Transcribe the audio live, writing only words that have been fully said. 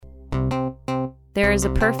There is a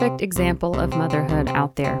perfect example of motherhood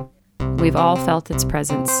out there. We've all felt its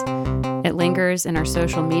presence. It lingers in our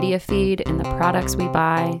social media feed, in the products we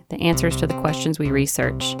buy, the answers to the questions we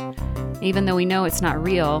research. Even though we know it's not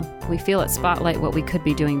real, we feel it spotlight what we could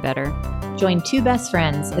be doing better. Join two best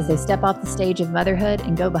friends as they step off the stage of motherhood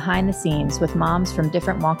and go behind the scenes with moms from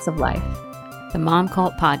different walks of life. The Mom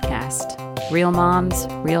Cult Podcast. Real moms,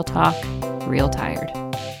 real talk, real tired.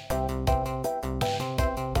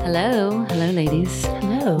 Hello ladies.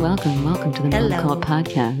 Hello. Welcome to the Mom Cult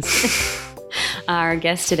Podcast. Our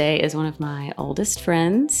guest today is one of my oldest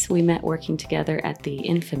friends. We met working together at the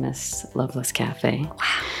infamous Loveless Cafe.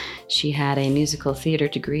 Wow. She had a musical theater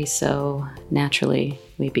degree, so naturally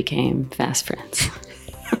we became fast friends.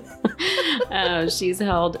 She's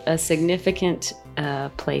held a significant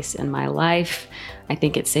place in my life. I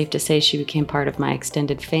think it's safe to say she became part of my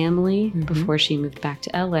extended family before she moved back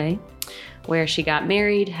to LA, where she got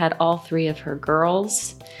married, had all three of her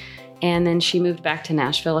girls, and then she moved back to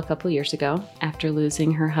Nashville a couple years ago after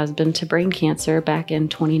losing her husband to brain cancer back in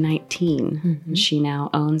 2019. She now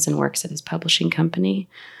owns and works at his publishing company,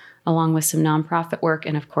 along with some nonprofit work,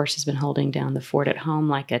 and of course has been holding down the fort at home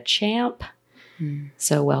like a champ.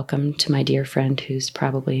 So welcome to my dear friend who's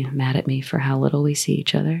probably mad at me for how little we see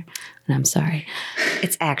each other. And I'm sorry.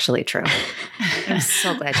 It's actually true. I'm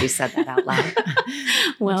so glad you said that out loud.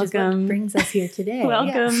 Which is what brings us here today.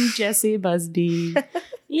 Welcome, yes. Jessie Busby.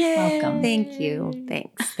 Yay. Welcome. Thank you.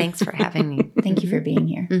 Thanks for having me. Thank you for being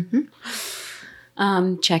here.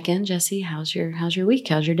 Check in, Jessie. How's your week?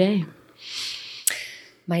 How's your day?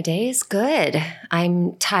 My day is good.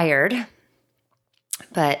 I'm tired,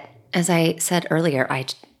 but as I said earlier, I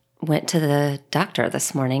went to the doctor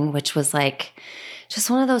this morning, which was like just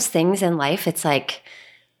one of those things in life. It's like,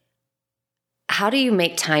 how do you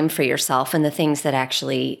make time for yourself and the things that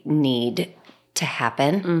actually need to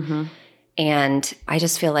happen? And I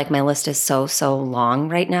just feel like my list is so long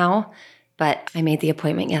right now. But I made the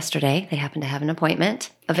appointment yesterday. They happened to have an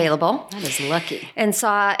appointment available. That is lucky. And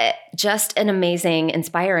saw just an amazing,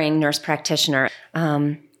 inspiring nurse practitioner.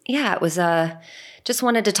 It was just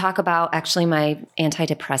wanted to talk about actually my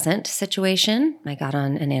antidepressant situation. I got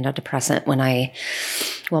on an antidepressant when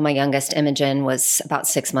my youngest Imogen was about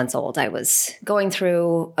 6 months old. I was going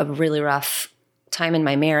through a really rough time in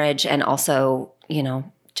my marriage and also,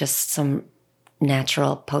 just some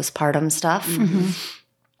natural postpartum stuff.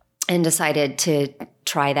 And decided to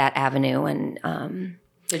try that avenue. And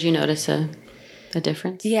did you notice a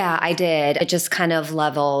difference? Yeah, I did. It just kind of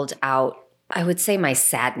leveled out, I would say, my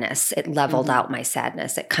sadness. It leveled out my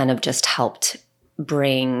sadness. It kind of just helped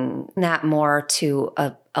bring that more to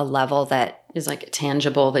a level that is like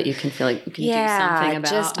tangible, that you can feel like you can do something about.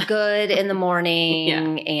 Just good in the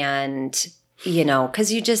morning. And,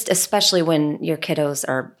 because you just, especially when your kiddos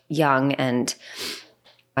are young, and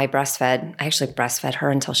I actually breastfed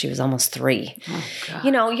her until she was almost 3. Oh,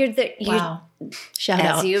 God. Wow. Shout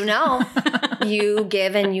out. As you know, you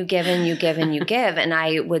give and you give and you give and you give. And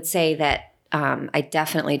I would say that I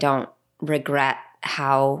definitely don't regret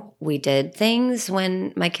how we did things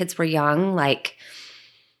when my kids were young. Like,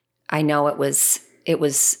 I know it was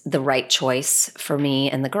the right choice for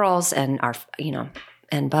me and the girls and our,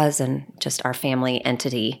 and Buzz and just our family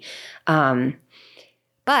entity.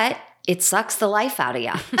 But it sucks the life out of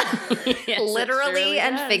you, yes, literally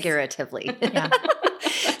and figuratively. Yeah.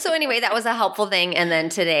 So anyway, that was a helpful thing. And then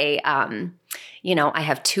today, I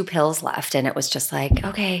have 2 pills left, and it was just like,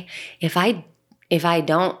 okay, if I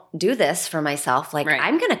don't do this for myself, like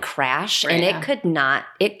I'm going to crash, and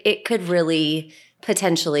it could really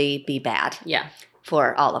potentially be bad. Yeah.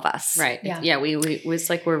 For all of us. Right. Yeah. It's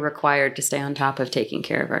like we're required to stay on top of taking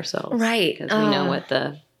care of ourselves. Right. Because we know what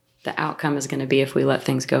the outcome is going to be if we let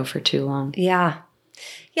things go for too long. Yeah.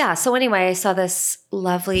 Yeah. So anyway, I saw this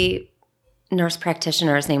lovely nurse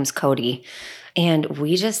practitioner. His name's Cody. And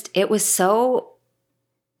it was so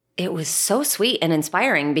sweet and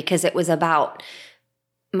inspiring, because it was about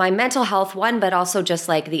my mental health, one, but also just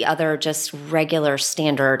like the other, just regular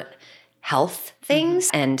standard health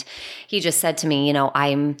things. And he just said to me,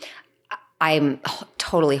 I'm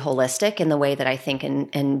totally holistic in the way that I think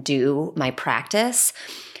and do my practice.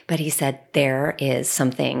 But he said, there is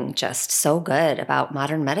something just so good about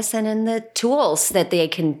modern medicine and the tools that they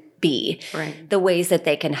can be, the ways that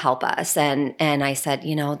they can help us. And I said,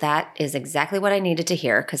 that is exactly what I needed to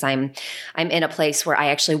hear, because I'm in a place where I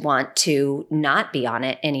actually want to not be on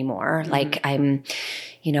it anymore. Like I'm,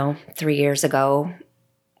 3 years ago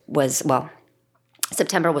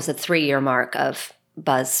September was the 3-year mark of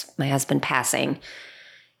Buzz, my husband, passing.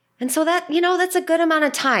 And so that, that's a good amount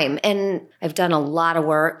of time. And I've done a lot of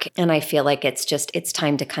work, and I feel like it's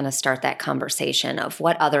time to kind of start that conversation of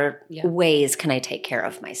what other ways can I take care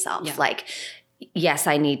of myself? Yeah. Like, yes,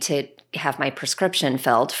 I need to have my prescription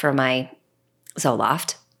filled for my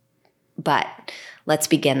Zoloft, but let's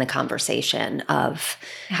begin the conversation of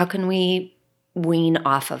how can we wean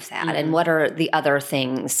off of that? And what are the other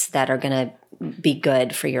things that are going to be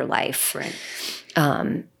good for your life?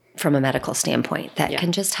 Right. From a medical standpoint that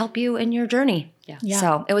can just help you in your journey. Yeah.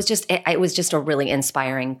 So it was just a really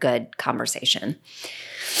inspiring, good conversation.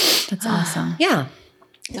 That's awesome. Yeah.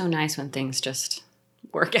 So nice when things just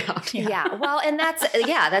work out. Yeah. Well, and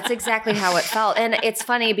that's exactly how it felt. And it's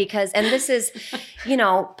funny because, and this is,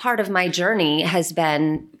 part of my journey has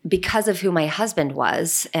been because of who my husband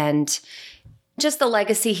was and just the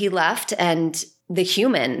legacy he left and the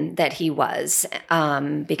human that he was,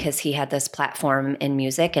 because he had this platform in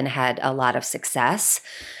music and had a lot of success.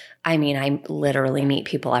 I mean, I literally meet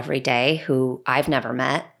people every day who I've never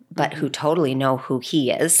met, but who totally know who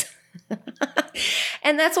he is.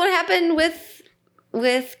 And that's what happened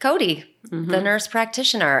with Cody, the nurse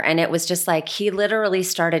practitioner. And it was just like, he literally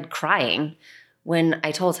started crying when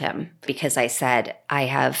I told him, because I said,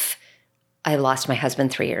 I lost my husband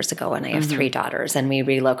 3 years ago, and I have 3 daughters, and we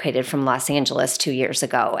relocated from Los Angeles 2 years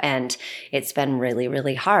ago. And it's been really,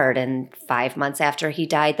 really hard. And 5 months after he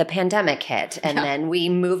died, the pandemic hit, and then we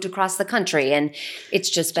moved across the country, and it's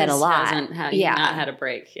just been a lot. Not had a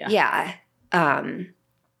break. Yeah.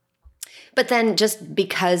 But then just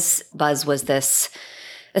because Buzz was this,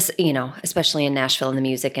 especially in Nashville in the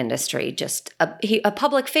music industry, just a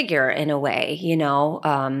public figure in a way,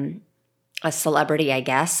 a celebrity, I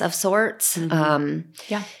guess, of sorts, in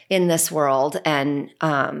this world. And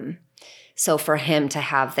so for him to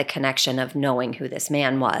have the connection of knowing who this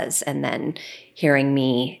man was and then hearing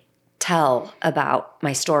me tell about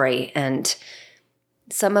my story and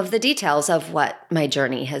some of the details of what my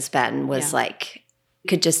journey has been was like, you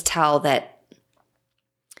could just tell that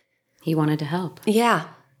he wanted to help. Yeah.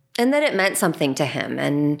 And that it meant something to him.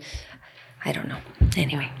 And I don't know.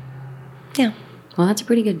 Anyway. Yeah. Well, that's a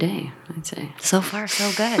pretty good day, I'd say. So far,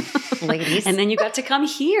 so good, ladies. And then you got to come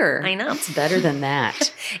here. I know. It's better than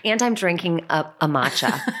that. And I'm drinking a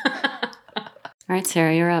matcha. All right,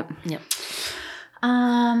 Sarah, you're up. Yep.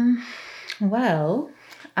 Well,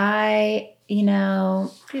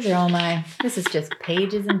 these are all this is just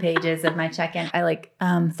pages and pages of my check-in. I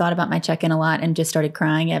thought about my check-in a lot and just started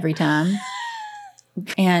crying every time.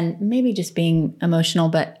 And maybe just being emotional,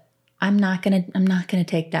 but I'm not gonna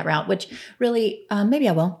take that route, which really, maybe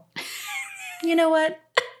I will. You know what?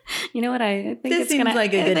 I think this seems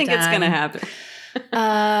like a good time. it's gonna happen.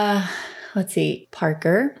 Let's see.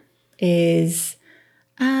 Parker is,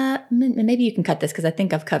 maybe you can cut this because I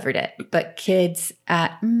think I've covered it. But kids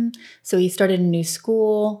so he started a new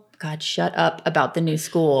school. God, shut up about the new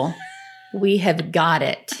school. We have got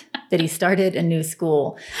it that he started a new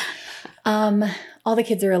school. All the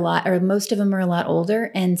kids are most of them are a lot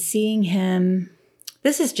older, and seeing him,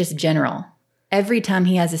 this is just general. Every time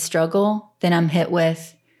he has a struggle, then I'm hit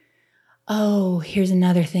with, oh, here's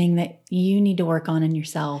another thing that you need to work on in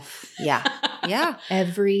yourself. Yeah. Yeah.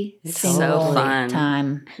 Every It's single so fun.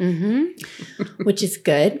 time. Mm-hmm. Which is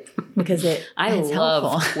good because it's love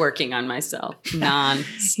helpful. working on myself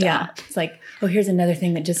non-stop. Yeah. It's like, oh, here's another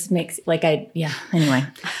thing that just makes anyway.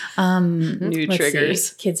 New let's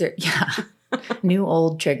triggers. see. Kids are, new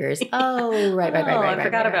old triggers. Oh, right. I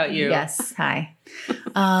forgot about you. Yes. Hi.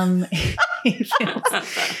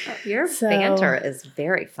 Your banter is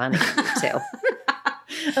very funny too.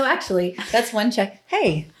 Oh, actually, that's one check.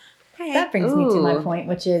 Hey, that brings me to my point,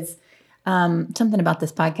 which is something about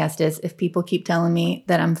this podcast is if people keep telling me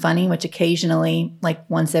that I'm funny, which occasionally, like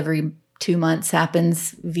once every 2 months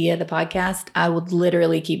happens via the podcast, I would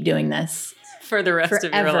literally keep doing this. For the rest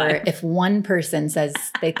of your life. If one person says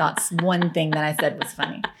they thought one thing that I said was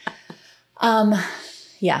funny.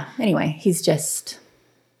 Anyway, he's just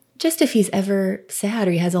if he's ever sad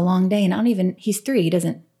or he has a long day and he's 3, he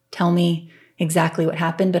doesn't tell me exactly what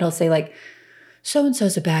happened, but he'll say like,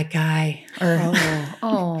 so-and-so's a bad guy or,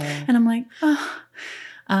 oh, and I'm like, oh,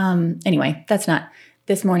 anyway, that's not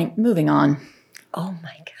this morning. Moving on. Oh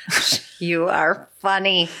my gosh. You are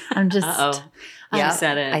funny. I'm just, I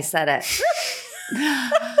said it. I said it.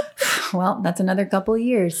 Well, that's another couple of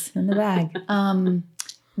years in the bag.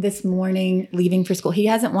 This morning, leaving for school,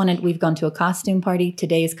 we've gone to a costume party.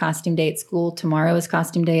 Today is costume day at school. Tomorrow is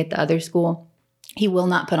costume day at the other school. He will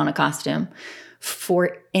not put on a costume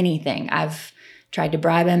for anything. I've tried to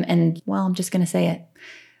bribe him and, well, I'm just going to say it.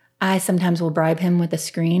 I sometimes will bribe him with a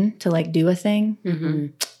screen to like do a thing.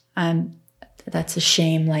 Mm-hmm. That's a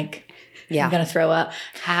shame. Like, Yeah. I'm going to throw up.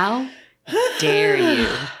 How dare you?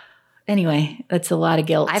 Anyway, that's a lot of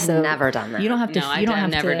guilt. I've So never done that. You don't have to. No, you don't I've have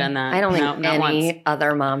never to, done that. I don't think No, not any once.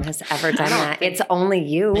 other mom has ever done that. think- It's only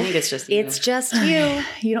you. I think it's just you. It's just you.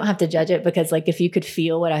 You don't have to judge it because, like, if you could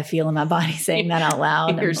feel what I feel in my body saying that out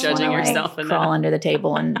loud, You're I just judging wanna, yourself Like, enough. crawl under the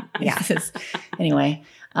table and Yeah. Anyway,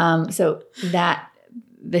 so that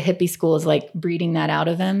the hippie school is like breeding that out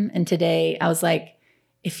of him. And today I was like,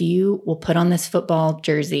 if you will put on this football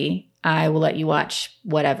jersey, I will let you watch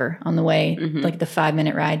whatever on the way, Mhm. like the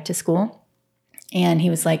 5-minute ride to school. And he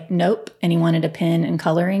was like, nope. And he wanted a pen and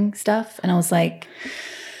coloring stuff. And I was like,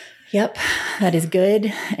 yep, that is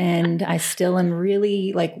good. And I still am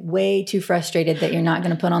really like way too frustrated that you're not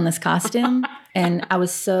going to put on this costume. And I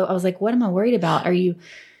was like, what am I worried about? Are you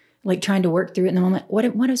like trying to work through it in the moment?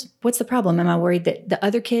 What's the problem? Am I worried that the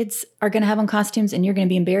other kids are going to have on costumes and you're going to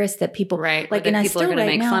be embarrassed that people Right. like, and and I people are still going to right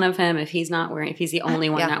make now, fun of him if he's the only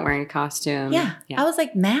one Yeah. not wearing a costume. Yeah, I was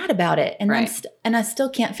like mad about it. And Right. and I still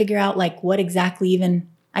can't figure out like what exactly even,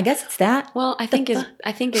 I guess it's that. Well, I think as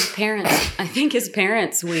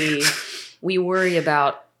parents, we worry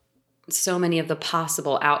about so many of the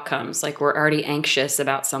possible outcomes. Like we're already anxious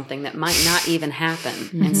about something that might not even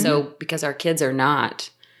happen. And so because our kids are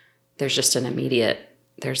not, there's just an immediate,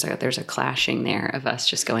 there's a clashing there of us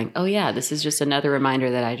just going, oh yeah, this is just another reminder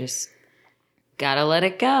that I just gotta let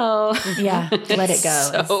it go. Yeah, let it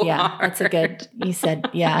go. So Yeah, that's a good, you said,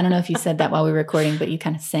 yeah, I don't know if you said that while we were recording, but you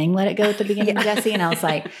kind of sang let it go at the beginning, Jesse. And I was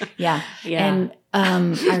like, yeah. Yeah.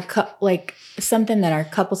 And like something that our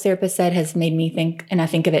couples therapist said has made me think, and I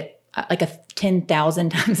think of it like 10,000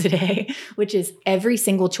 times a day, which is every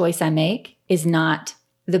single choice I make is not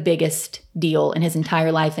the biggest deal in his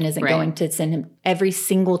entire life and isn't Right. going to send him every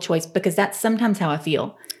single choice, because that's sometimes how I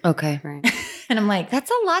feel. Okay. Right. And I'm like, That's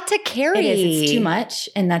a lot to carry. it is. It's too much,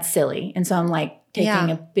 and that's silly. And so I'm like taking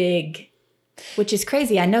Yeah. a big, which is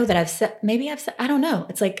crazy. I know that I don't know.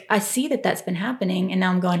 It's like I see that that's been happening, and now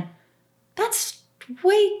I'm going, that's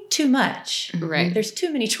way too much. Right. There's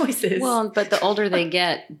too many choices. Well, but the older they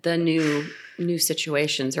get, the new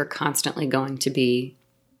situations are constantly going to be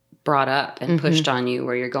brought up and pushed on you,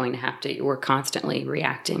 where we're constantly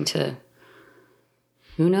reacting to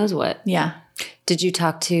who knows what. yeah. Did you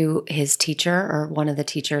talk to his teacher or one of the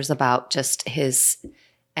teachers about just his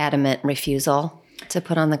adamant refusal to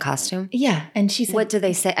put on the costume? Yeah. And she said, What do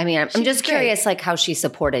they say? I mean, I'm She's just great. curious, like how she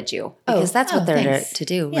supported you, because that's what they're thanks. to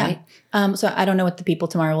do, Yeah. right? So I don't know what the people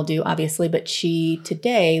tomorrow will do, obviously, but she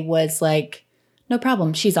today was like, no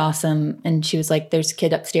problem. She's awesome. And she was like, there's a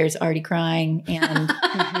kid upstairs already crying.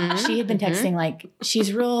 And she had been texting, like,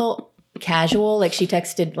 she's real casual. Like, she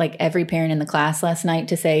texted like every parent in the class last night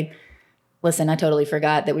to say, listen, I totally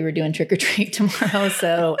forgot that we were doing trick or treat tomorrow.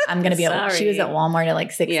 So I'm going to be able, she was at Walmart at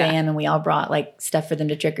like 6 Yeah. a.m. and we all brought like stuff for them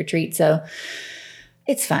to trick or treat. So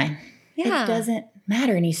it's fine. Yeah. It doesn't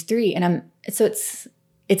matter. And he's 3. And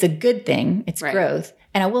it's a good thing. It's Right. growth.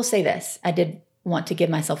 And I will say this, I did want to give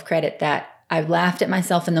myself credit that I laughed at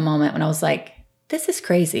myself in the moment when I was like, this is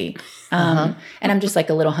crazy. And I'm just like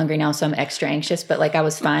a little hungry now, so I'm extra anxious, but like I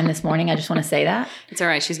was fine this morning. I just want to say that. It's all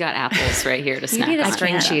right. She's got apples right here to You snack need a on.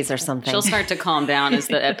 string can't. cheese or something. She'll start to calm down as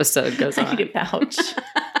the episode goes on. I need a pouch.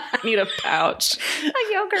 I need a pouch.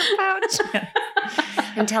 a yogurt pouch.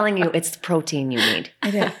 I'm telling you, it's the protein you need.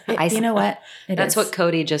 It is. You know what? That's what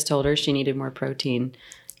Cody just told her. She needed more protein.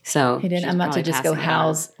 So He did. she's I'm about to probably just go passing it on.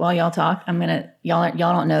 house while y'all talk. Y'all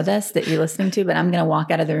don't know this that you're listening to, but I'm gonna walk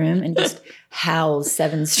out of the room and just house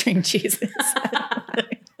 7 string cheeses.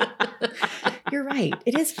 You're right.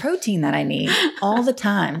 It is protein that I need all the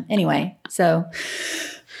time. Anyway, so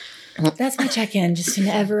that's my check-in. Just an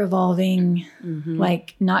ever-evolving,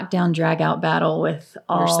 like knockdown, drag-out battle with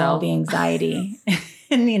all Yourself. the anxiety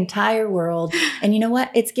in the entire world. And you know what?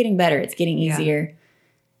 It's getting better. It's getting easier.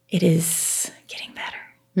 It is getting better.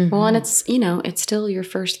 Well, and it's still your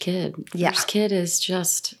first kid. Yeah. First kid is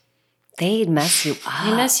just, They mess you up.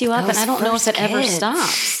 they mess you up. And Those I don't know if first it ever kids.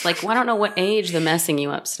 stops. Like, I don't know what age the messing you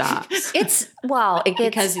up stops. It gets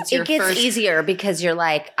Because it's your it gets first- easier because you're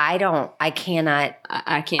like, I cannot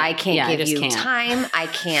I can't. I can't yeah, I give just you can't. time. I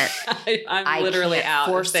can't I'm I literally can't out.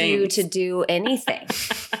 of force you things. to do anything.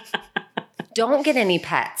 Don't get any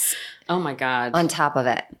pets Oh my God. on top of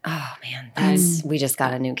it. Oh man, we just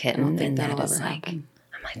got a new I kitten, don't think and that'll that is ever like, happen.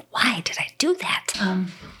 I'm like, why did I do that?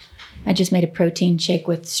 I just made a protein shake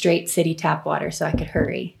with straight city tap water so I could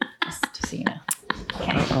hurry. Just so you know.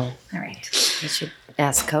 Okay. Oh, All right. you should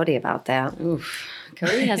ask Cody about that. Oof.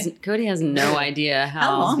 Cody has no idea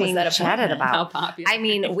How long was Being that chatted appointment? how about. popular. I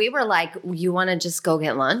mean, we were like, you want to just go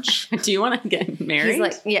get lunch? Do you want to get married? He's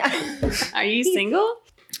like, yeah. Are you single?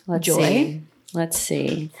 Let's Joy? see. Let's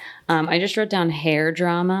see. I just wrote down hair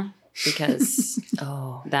drama because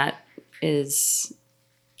Oh, that is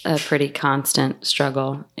a pretty constant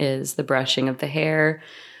struggle, is the brushing of the hair,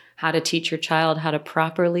 how to teach your child how to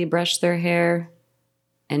properly brush their hair.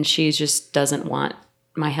 And she just doesn't want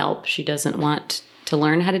my help. She doesn't want to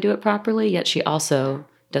learn how to do it properly, yet she also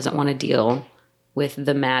doesn't want to deal with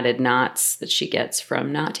the matted knots that she gets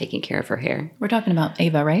from not taking care of her hair. We're talking about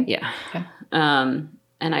Ava, right? Yeah. Okay.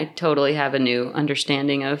 And I totally have a new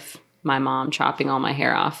understanding of my mom chopping all my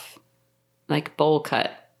hair off, like bowl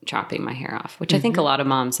cut chopping my hair off, which I think a lot of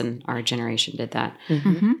moms in our generation did that.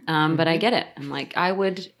 But I get it. I'm like, I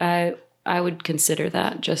would consider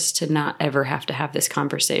that, just to not ever have to have this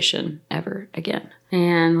conversation ever again.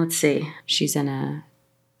 And let's see, she's in a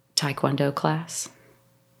Taekwondo class,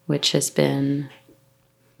 which has been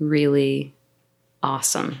really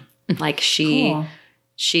awesome. Like Cool.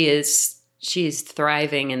 she's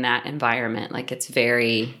thriving in that environment. Like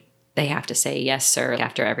they have to say yes, sir,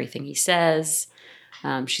 after everything he says.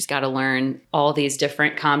 She's got to learn all these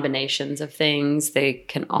different combinations of things. They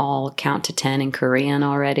can all count to 10 in Korean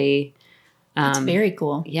already. That's very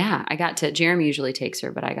cool. Yeah, Jeremy usually takes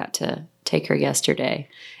her, but I got to take her yesterday.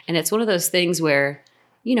 And it's one of those things where,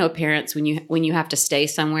 parents, when you have to stay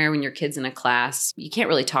somewhere, when your kid's in a class, you can't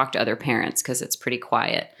really talk to other parents because it's pretty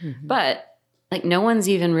quiet. But like, no one's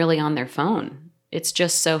even really on their phone. It's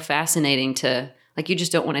just so fascinating you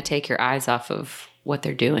just don't want to take your eyes off of what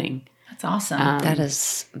they're doing. That's awesome. that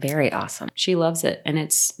is very awesome. She loves it, and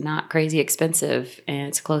it's not crazy expensive, and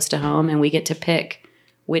it's close to home, and we get to pick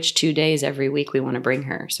which 2 days every week we want to bring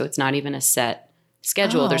her. So it's not even a set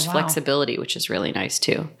schedule. Oh, There's wow. flexibility, which is really nice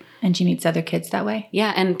too. And she meets other kids that way?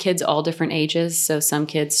 Yeah, and kids all different ages. So some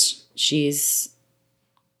kids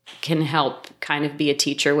can help kind of be a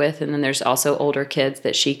teacher with, and then there's also older kids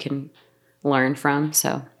that she can learn from.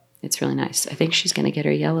 So it's really nice. I think she's going to get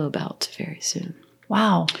her yellow belt very soon.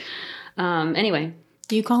 Wow. Anyway,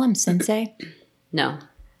 Do you call him sensei? no,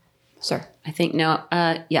 Sir. I think no.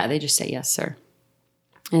 Yeah, they just say yes, sir.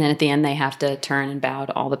 And then at the end, they have to turn and bow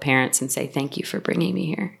to all the parents and say, thank you for bringing me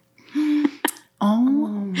here. Oh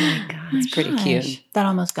my God. It's pretty cute. That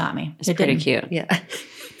almost got me. It's pretty cute. Yeah.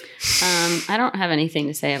 I don't have anything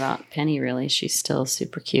to say about Penny, really. She's still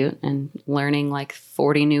super cute and learning like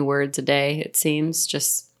 40 new words a day, it seems.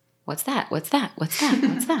 Just, what's that? What's that? What's that?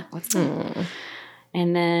 What's that? What's that?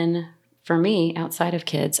 And then for me, outside of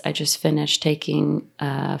kids, I just finished taking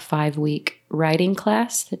a 5-week writing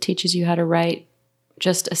class that teaches you how to write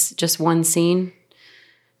just one scene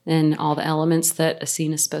and all the elements that a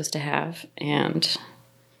scene is supposed to have. And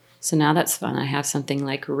so now that's fun. I have something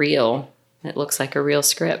like real. It looks like a real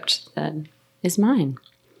script that is mine.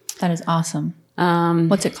 That is awesome.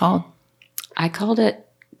 What's it called? I called it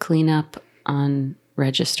Cleanup on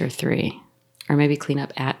Register 3, or maybe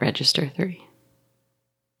Cleanup at Register 3.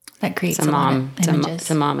 That creates It's a a lot mom. of images.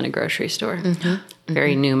 It's a mom in a grocery store.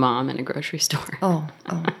 Very new mom in a grocery store. Oh.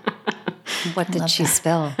 What did she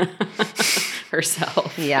spill?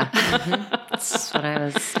 Herself. Yeah. That's what I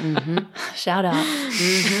was. Shout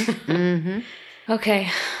out. Okay,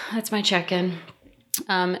 that's my check-in.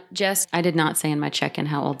 Jess, I did not say in my check-in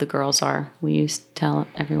how old the girls are. Will you tell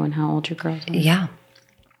everyone how old your girls are? Yeah.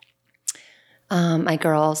 My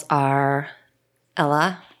girls are,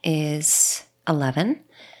 Ella is 11,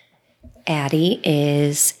 Addie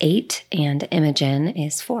is 8, and Imogen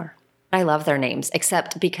is 4. I love their names,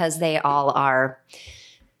 except because they all are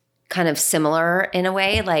kind of similar in a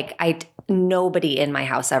way. Like nobody in my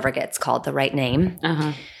house ever gets called the right name.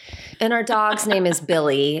 And our dog's name is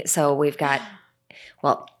Billy. So we've got,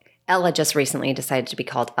 Ella just recently decided to be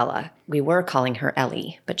called Ella. We were calling her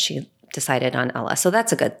Ellie, but she decided on Ella. So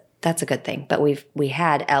that's a good thing. But we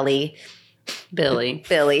had Ellie, Billy,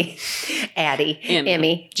 Addie,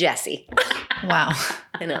 Emmy, Jessie. Wow.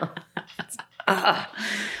 I know.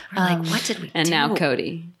 We're like, what did we do? and now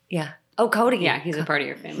Cody. Yeah. Oh, Cody. Yeah, he's a part of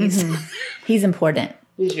your family. He's important.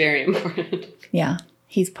 He's very important. Yeah.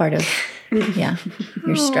 He's part of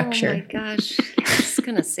your structure. Oh my gosh. It's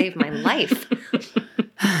going to save my life.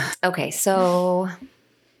 Okay, so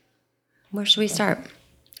where should we start?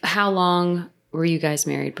 How long were you guys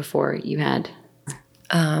married before you had?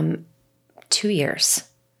 2 years.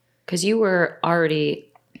 Because you were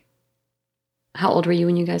already, how old were you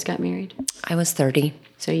when you guys got married? I was 30.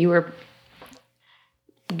 So you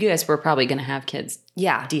guys were probably going to have kids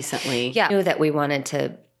Yeah. decently. Yeah. I knew that we wanted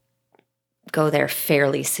to go there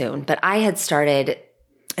fairly soon, but I had started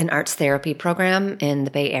an arts therapy program in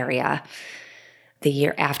the Bay Area the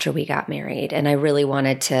year after we got married, and I really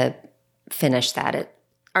wanted to finish that.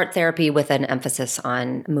 Art therapy with an emphasis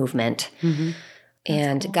on movement.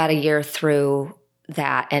 and cool. got a year through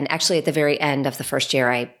that. And actually at the very end of the first year,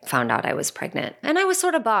 I found out I was pregnant. And I was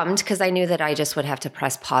sort of bummed because I knew that I just would have to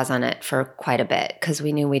press pause on it for quite a bit because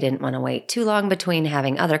we knew we didn't want to wait too long between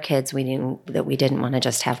having other kids. We knew that we didn't want to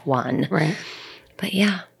just have one. Right. But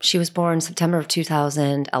yeah, she was born September of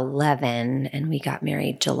 2011 and we got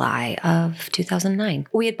married July of 2009.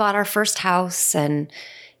 We had bought our first house and,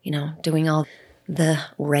 doing all the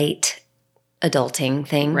right adulting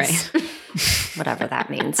things. Right. Whatever that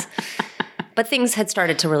means. But things had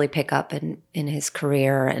started to really pick up in his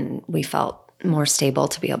career, and we felt more stable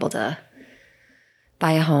to be able to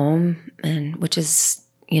buy a home, and which is,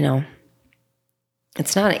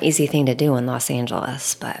 it's not an easy thing to do in Los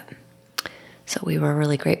Angeles, but so we were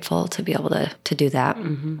really grateful to be able to do that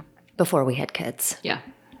before we had kids. Yeah.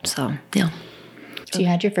 So, yeah. So you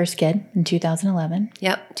had your first kid in 2011.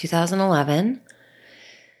 Yep, 2011.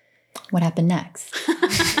 What happened next?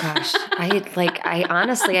 Gosh, I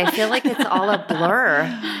honestly, I feel like it's all a blur.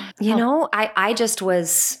 I just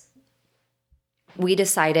was, we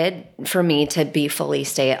decided for me to be fully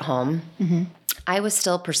stay at home. Mm-hmm. I was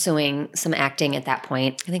still pursuing some acting at that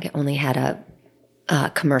point. I think I only had a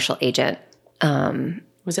commercial agent.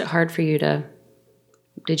 Was it hard for you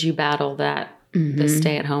did you battle that, the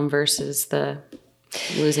stay at home versus the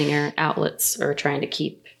losing your outlets or trying to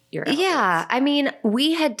keep your outlets? Yeah. I mean,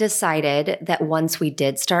 we had decided that once we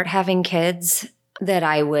did start having kids, that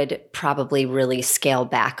I would probably really scale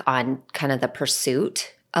back on kind of the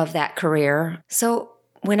pursuit of that career. So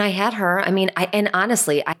when I had her,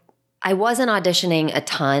 honestly, I wasn't auditioning a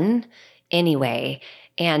ton anyway.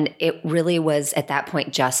 And it really was at that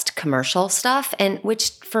point just commercial stuff. And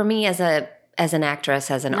which for me as an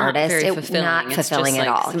actress, as an artist, it was not fulfilling at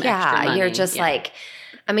all. Yeah. You're just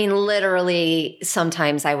literally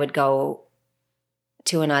sometimes I would go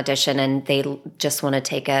to an audition and they just want to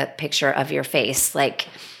take a picture of your face, like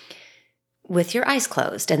with your eyes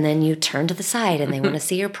closed. And then you turn to the side and they want to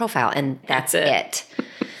see your profile and that's it.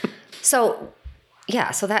 So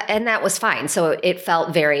yeah, that was fine. So it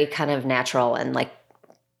felt very kind of natural and like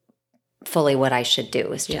fully what I should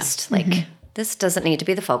do is just this doesn't need to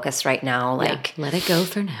be the focus right now. Like let it go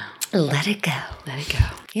for now. Let it go. Let it go.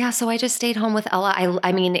 Yeah, so I just stayed home with Ella.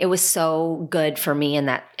 It was so good for me in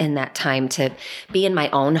that time to be in my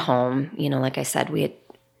own home. Like I said, we had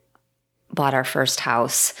bought our first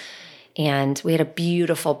house and we had a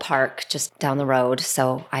beautiful park just down the road.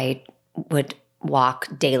 So I would walk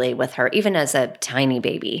daily with her, even as a tiny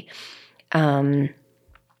baby.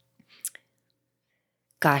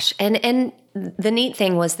 Gosh, and the neat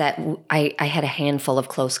thing was that I had a handful of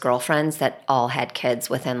close girlfriends that all had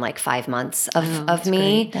kids within like 5 months of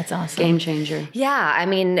me. Great. That's awesome. Game changer. Yeah,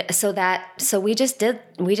 so we just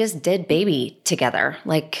did baby together,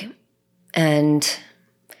 and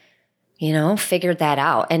figured that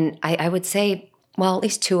out. And I would say, well, at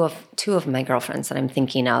least two of my girlfriends that I'm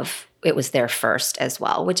thinking of, it was their first as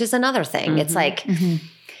well, which is another thing. It's like.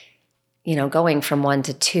 Going from 1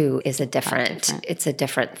 to 2 is it's a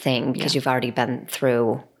different thing because you've already been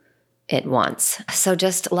through it once. So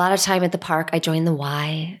just a lot of time at the park. I joined the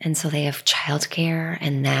Y, and so they have childcare,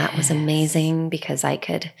 and that was amazing because I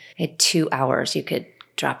had 2 hours you could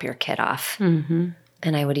drop your kid off. Mm-hmm.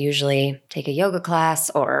 And I would usually take a yoga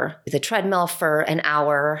class or the treadmill for an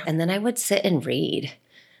hour, and then I would sit and read.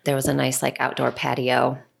 There was a nice outdoor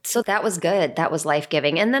patio. So that was good. That was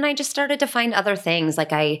life-giving. And then I just started to find other things.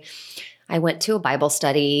 I went to a Bible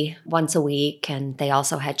study once a week and they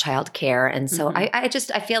also had childcare. And so I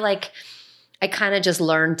feel like I kind of just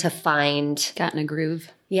learned to find. Got in a groove.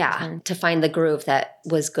 Yeah, to find the groove that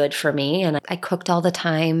was good for me. And I cooked all the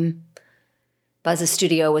time. Buzz's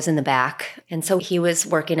studio was in the back. And so he was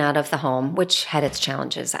working out of the home, which had its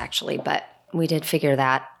challenges actually. But we did figure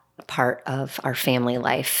that part of our family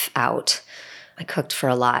life out. I cooked for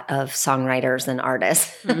a lot of songwriters and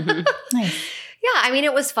artists. Nice. Yeah,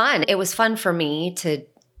 it was fun. It was fun for me to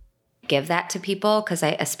give that to people because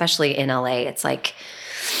especially in LA, it's like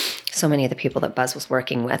so many of the people that Buzz was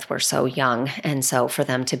working with were so young. And so for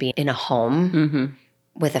them to be in a home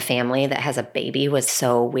with a family that has a baby was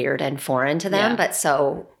so weird and foreign to them, but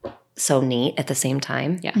so neat at the same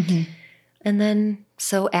time. Yeah. Mm-hmm. And then,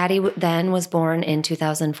 so Addie then was born in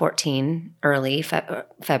 2014, early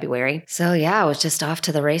February. So yeah, I was just off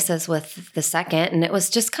to the races with the second. And it was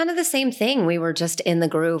just kind of the same thing. We were just in the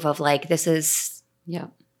groove of I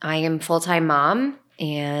am full-time mom.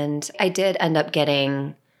 And I did end up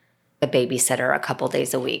getting a babysitter a couple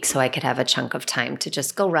days a week so I could have a chunk of time to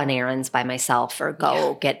just go run errands by myself or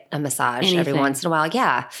go get a massage every once in a while.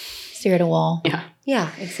 Yeah. Stare at a wall. Yeah.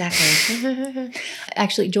 Yeah, exactly.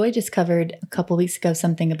 Actually, Joy just covered a couple weeks ago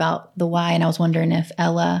something about the why, and I was wondering if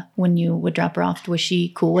Ella, when you would drop her off, was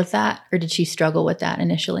she cool with that, or did she struggle with that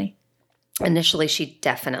initially? Initially, she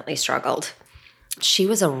definitely struggled. She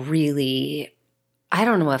was I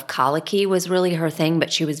don't know if colicky was really her thing,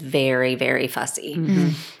 but she was very, very fussy.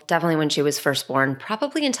 Definitely when she was first born,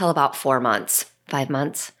 probably until about 5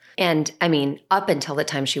 months. And I mean, up until the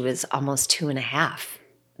time she was almost 2.5,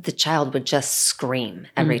 the child would just scream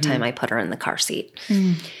every time I put her in the car seat.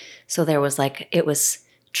 So there was it was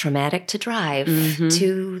traumatic to drive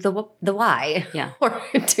to the Y. Yeah.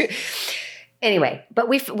 Anyway, but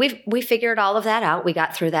we figured all of that out. We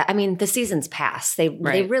got through that. I mean, the seasons pass. They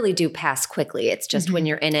really do pass quickly. It's just when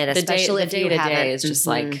you're in it, especially if you haven't. The day is just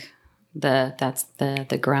that's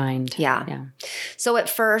the grind. Yeah. So at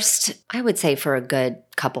first, I would say for a good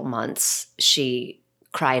couple months, she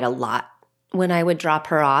cried a lot when I would drop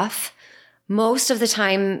her off. Most of the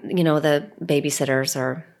time, the babysitters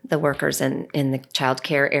or the workers in the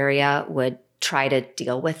childcare area would try to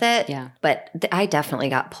deal with it. Yeah. But I definitely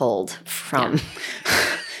got pulled from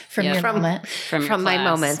your moment, from my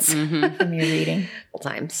moments, from your reading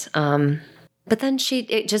times. But then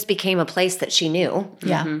it just became a place that she knew.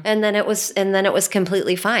 Yeah. And then it was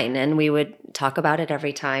completely fine. And we would talk about it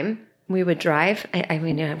every time we would drive. I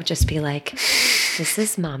mean, I would just be like, this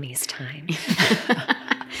is mommy's time.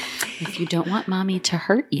 If you don't want mommy to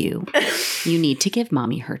hurt you, you need to give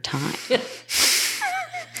mommy her time.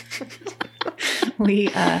 We,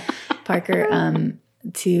 Parker,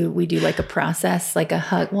 we do a process, a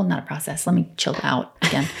hug. Well, not a process. Let me chill out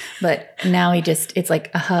again. But now it's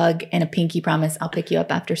like a hug and a pinky promise. I'll pick you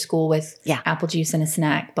up after school with apple juice and a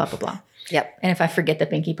snack, blah, blah, blah. Yep. And if I forget the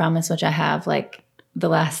pinky promise, which I have the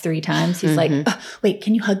last 3 times, he's like, oh, wait,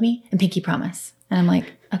 can you hug me and pinky promise? And I'm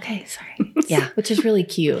like, okay, sorry. Yeah. Which is really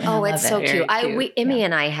cute. And it's so cute. Emmy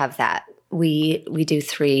and I have that. We do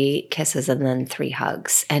 3 kisses and then 3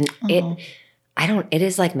 hugs. And it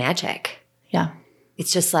is like magic. Yeah.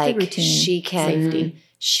 It's just like she can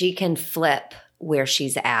flip where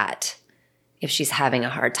she's at if she's having a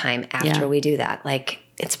hard time after we do that.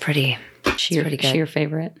 It's pretty good. She your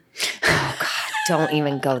favorite? Oh God, don't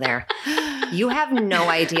even go there. You have no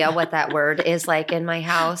idea what that word is like in my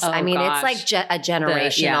house. Oh, I mean, gosh. it's like a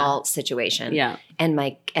generational situation. Yeah. And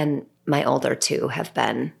my older 2 have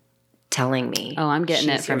been telling me. Oh, I'm getting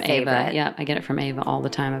it from Ava. Favorite. Yeah, I get it from Ava all the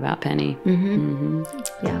time about Penny.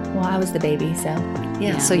 Yeah. Well, I was the baby, so.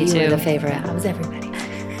 Yeah, so you were the favorite. I was everybody.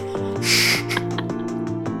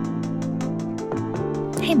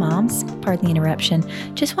 Hey, moms. Pardon the interruption.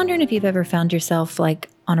 Just wondering if you've ever found yourself on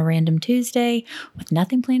a random Tuesday with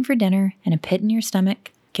nothing planned for dinner and a pit in your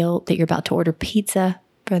stomach, guilt that you're about to order pizza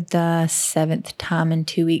for the 7th time in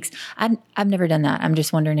 2 weeks. I've never done that. I'm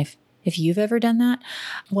just wondering if you've ever done that.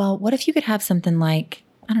 Well, what if you could have something like,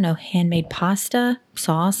 I don't know, handmade pasta,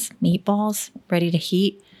 sauce, meatballs, ready to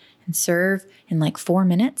heat and serve in 4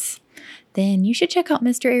 minutes? Then you should check out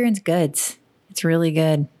Mr. Aaron's Goods. It's really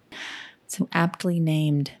good. So aptly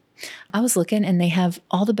named. I was looking and they have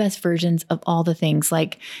all the best versions of all the things,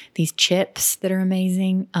 like these chips that are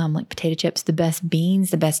amazing, like potato chips, the best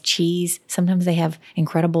beans, the best cheese. Sometimes they have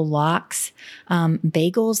incredible lox,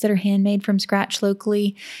 bagels that are handmade from scratch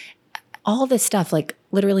locally. All this stuff,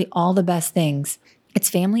 literally all the best things. It's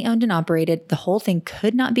family owned and operated. The whole thing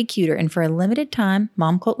could not be cuter. And for a limited time,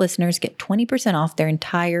 Mom Cult listeners get 20% off their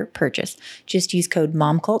entire purchase. Just use code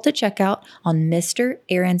MOMCULT to checkout on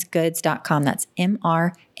MrAaronsGoods.com. That's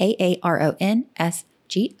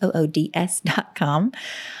MrAaronsGoods.com.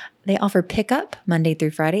 They offer pickup Monday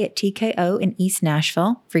through Friday at TKO in East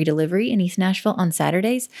Nashville. Free delivery in East Nashville on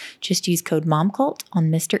Saturdays. Just use code MOMCULT on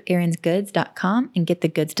MrAaronsGoods.com and get the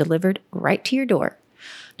goods delivered right to your door.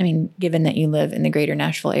 I mean, given that you live in the greater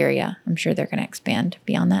Nashville area, I'm sure they're going to expand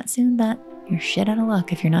beyond that soon, but you're shit out of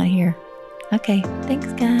luck if you're not here. Okay,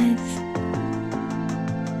 thanks, guys.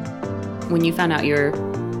 When you found out you were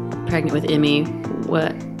pregnant with Emmy,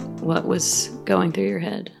 what was going through your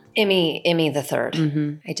head? Emmy the third.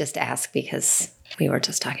 I just asked because we were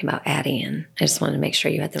just talking about Addie, and I just wanted to make sure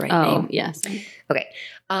you had the right name. Oh, yes. Okay.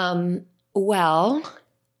 Well,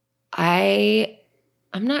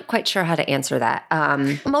 I'm not quite sure how to answer that.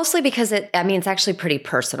 Mostly because it's actually pretty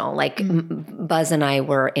personal. Buzz and I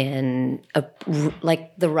were in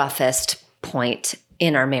the roughest point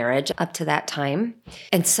in our marriage up to that time.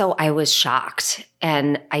 And so I was shocked.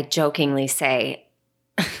 And I jokingly say,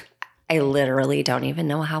 I literally don't even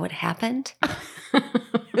know how it happened.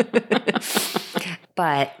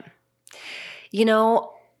 But,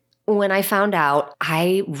 when I found out,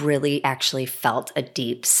 I really actually felt a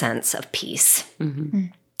deep sense of peace.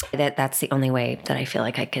 That's the only way that I feel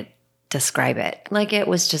like I could describe it. Like it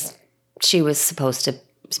was just, she was supposed to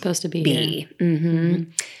be be. Mm-hmm.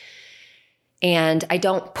 And I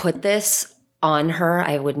don't put this on her.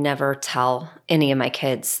 I would never tell any of my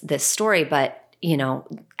kids this story, but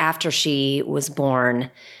after she was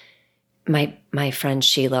born, my friend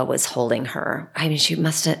Sheila was holding her. I mean, she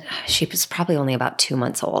was probably only about 2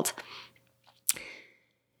 months old.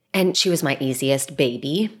 And she was my easiest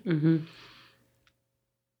baby. Mm-hmm.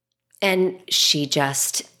 And she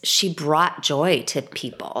brought joy to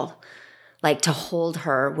people. Like to hold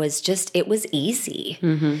her it was easy.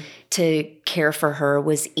 Mm-hmm. To care for her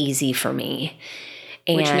was easy for me.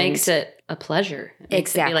 Which makes it a pleasure. It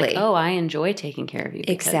makes Exactly. it be like, oh, I enjoy taking care of you.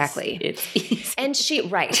 Exactly. It's easy. And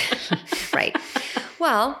right.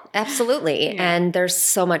 Well, absolutely. Yeah. And there's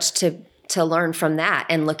so much to learn from that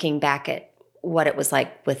and looking back at what it was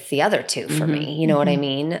like with the other two for me. You know what I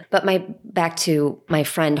mean? But back to my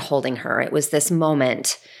friend holding her, it was this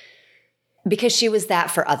moment because she was that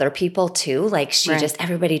for other people too. Like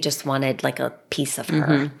everybody just wanted like a piece of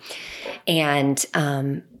her.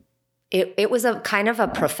 And, it was a kind of a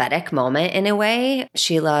prophetic moment in a way.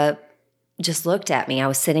 Sheila just looked at me. I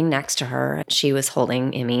was sitting next to her. She was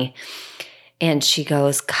holding Emmy. And she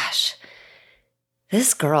goes, gosh,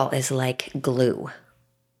 this girl is like glue.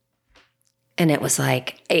 And it was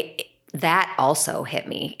like, that also hit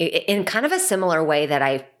me in kind of a similar way that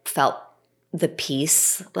I felt the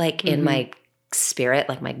peace like in my spirit,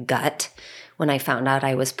 like my gut when I found out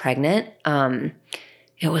I was pregnant.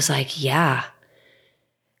 It was like, yeah.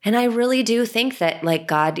 And I really do think that like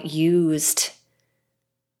God used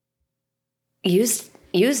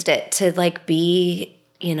it to like be,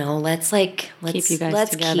 let's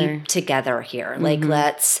keep together here. Mm-hmm. Like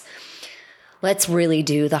let's really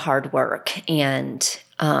do the hard work. And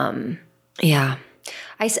yeah,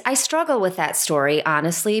 I struggle with that story,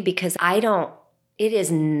 honestly, because it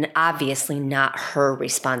is obviously not her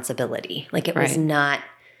responsibility. Like it was not.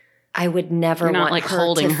 I would never want like her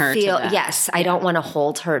holding to her feel. to that. Yes, I don't want to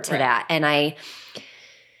hold her to that. And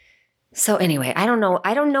so anyway, I don't know.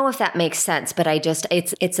 I don't know if that makes sense, but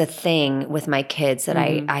it's a thing with my kids that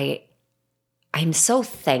I'm so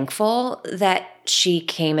thankful that she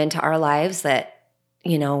came into our lives, that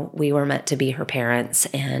we were meant to be her parents,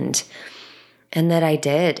 and that I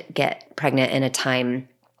did get pregnant in a time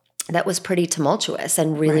that was pretty tumultuous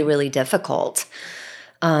and really, really difficult.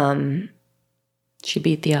 She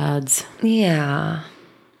beat the odds. Yeah.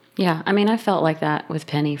 Yeah. I mean, I felt like that with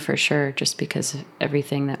Penny for sure, just because of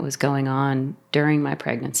everything that was going on during my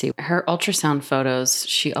pregnancy. Her ultrasound photos,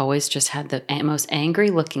 she always just had the most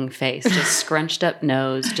angry looking face, just scrunched up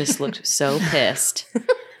nose, just looked so pissed.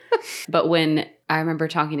 But when I remember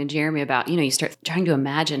talking to Jeremy about, you start trying to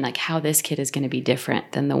imagine like how this kid is going to be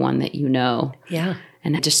different than the one that you know. Yeah.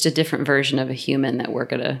 And just a different version of a human that we're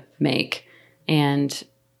going to make. And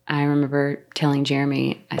I remember telling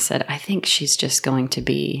Jeremy, I said, I think she's just going to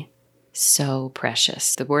be so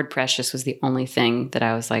precious. The word precious was the only thing that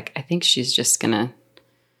I was like, I think she's just going to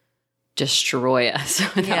destroy us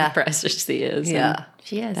with how precious she is. Yeah, and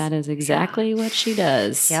she is. That is exactly what she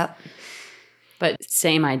does. Yep. But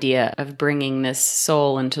same idea of bringing this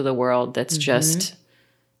soul into the world that's just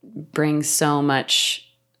brings so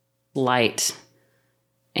much light,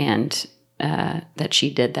 and that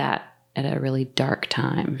she did that at a really dark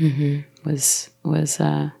time was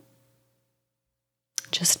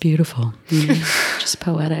just beautiful, just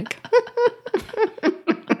poetic.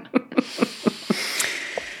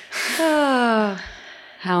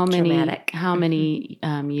 How many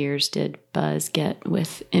years did Buzz get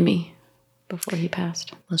with Emmy before he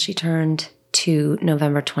passed? Well, she turned 2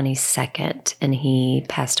 November 22nd, and he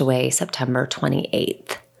passed away September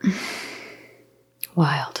 28th.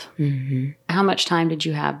 Wild. Mm-hmm. How much time did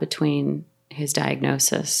you have between his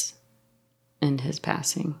diagnosis and his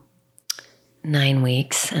passing? 9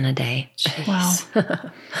 weeks and a day. Jeez.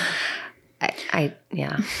 Wow.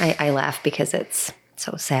 I laugh because it's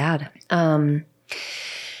so sad.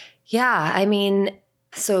 Yeah, I mean,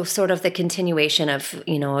 so sort of the continuation of,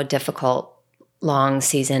 a difficult long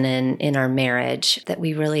season in our marriage that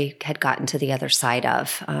we really had gotten to the other side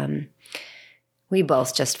of. We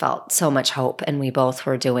both just felt so much hope, and we both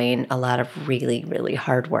were doing a lot of really, really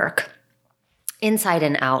hard work inside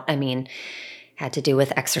and out. I mean, had to do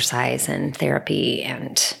with exercise and therapy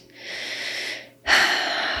and,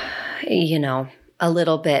 a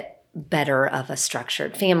little bit better of a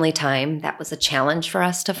structured family time. That was a challenge for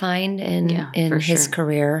us to find in his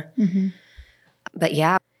career. Mm-hmm. But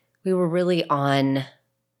yeah, we were really on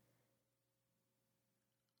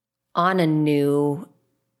a new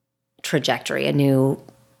trajectory, a new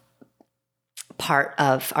part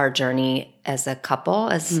of our journey as a couple,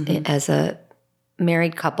 as a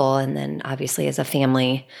married couple, and then obviously as a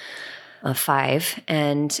family of 5.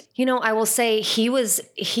 And, you know, I will say he was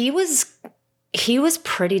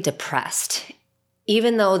pretty depressed,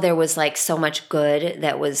 even though there was like so much good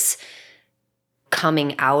that was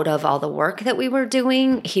coming out of all the work that we were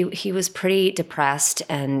doing. He was pretty depressed,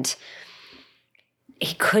 and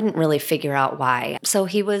he couldn't really figure out why. So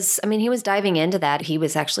he was diving into that. He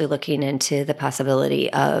was actually looking into the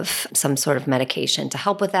possibility of some sort of medication to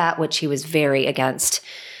help with that, which he was very against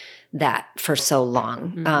that for so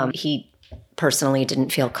long. He personally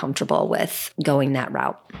didn't feel comfortable with going that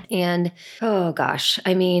route. And, oh gosh,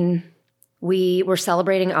 I mean, we were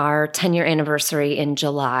celebrating our 10-year anniversary in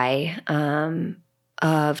July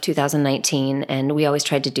of 2019, and we always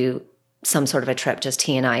tried to do some sort of a trip, just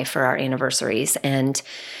he and I, for our anniversaries. And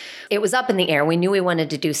it was up in the air. We knew we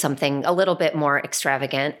wanted to do something a little bit more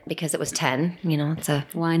extravagant because it was 10. You know, it's a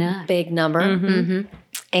Why not? big number.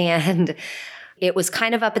 And it was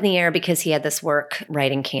kind of up in the air because he had this work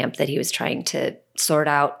writing camp that he was trying to sort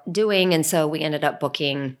out doing. And so we ended up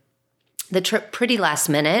booking the trip pretty last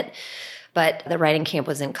minute. But the writing camp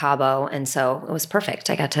was in Cabo, and so it was perfect.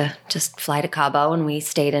 I got to just fly to Cabo, and we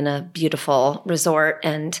stayed in a beautiful resort,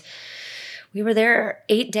 and we were there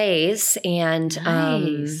 8 days. And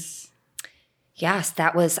Nice. yes,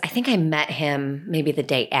 that was, I think I met him maybe the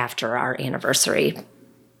day after our anniversary.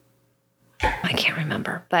 I can't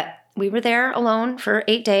remember, but we were there alone for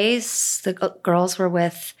 8 days. The girls were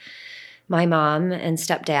with my mom and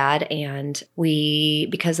stepdad, and we,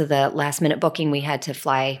 because of the last minute booking, we had to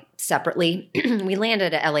fly separately. We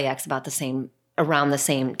landed at LAX around the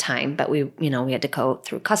same time, but we had to go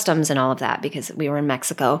through customs and all of that because we were in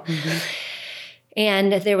Mexico.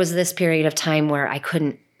 And there was this period of time where I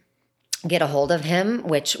couldn't get a hold of him,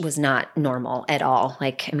 which was not normal at all.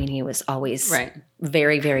 Like, I mean, he was always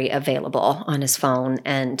very, very available on his phone.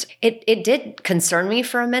 And it did concern me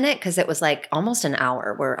for a minute because it was like almost an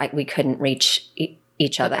hour where we couldn't reach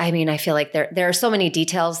each other. I mean, I feel like there are so many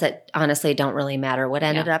details that honestly don't really matter. What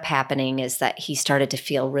ended up happening is that he started to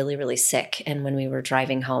feel really, really sick. And when we were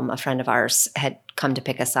driving home, a friend of ours had come to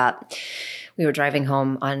pick us up. We were driving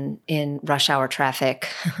home in rush hour traffic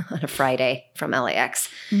on a Friday from LAX.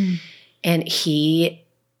 And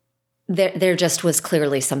there just was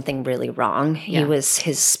clearly something really wrong.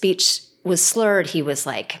 His speech was slurred. He was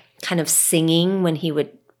like kind of singing when he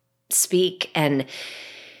would speak, and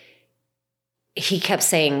he kept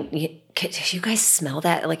saying, "Do you guys smell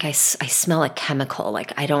that? Like I smell a chemical.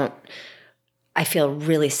 Like I feel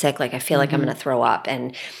really sick. Like I feel like I'm going to throw up."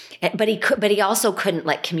 But he also couldn't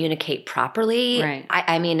like communicate properly. Right.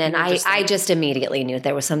 I just immediately knew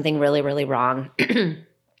there was something really, really wrong.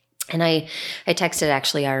 And I texted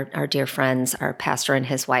actually our dear friends, our pastor and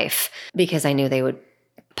his wife, because I knew they would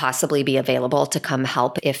possibly be available to come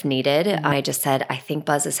help if needed. I just said, I think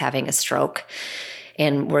Buzz is having a stroke,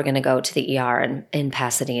 and we're going to go to the ER in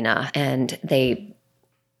Pasadena. And they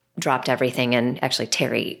dropped everything, and actually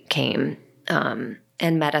Terry came and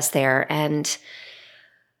met us there. And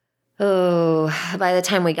by the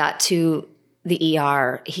time we got to the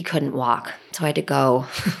ER, he couldn't walk. So I had to go.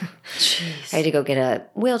 I had to go get a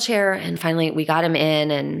wheelchair, and finally we got him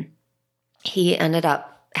in, and he ended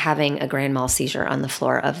up having a grand mal seizure on the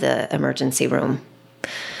floor of the emergency room.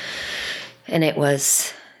 And it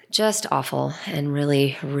was just awful and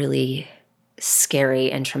really, really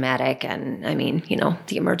scary and traumatic. And I mean,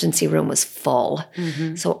 the emergency room was full.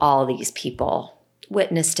 So all these people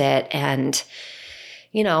witnessed it. And,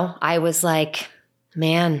 I was like,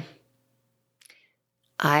 man,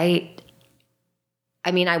 I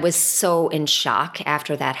was so in shock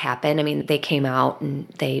after that happened. I mean, they came out and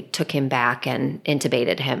they took him back and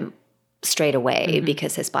intubated him straight away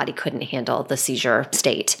because his body couldn't handle the seizure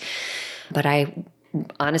state. But I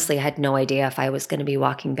honestly had no idea if I was going to be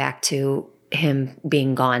walking back to him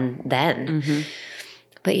being gone then.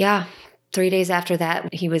 But yeah, 3 days after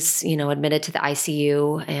that, he was, admitted to the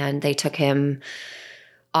ICU, and they took him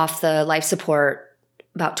off the life support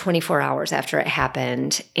about 24 hours after it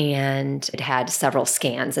happened, and it had several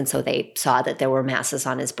scans. And so they saw that there were masses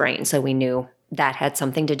on his brain. So we knew that had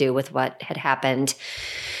something to do with what had happened.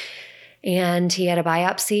 And he had a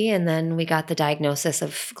biopsy, and then we got the diagnosis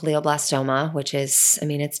of glioblastoma, which is,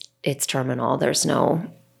 it's terminal. There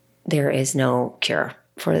is no cure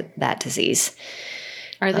for that disease.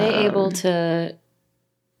 Are they able to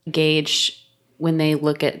gauge when they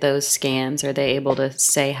look at those scans? Are they able to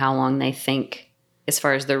say how long they think as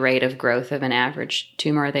far as the rate of growth of an average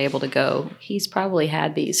tumor, are they able to go, he's probably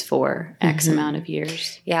had these for X amount of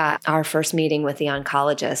years? Yeah. Our first meeting with the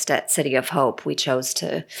oncologist at City of Hope, we chose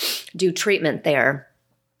to do treatment there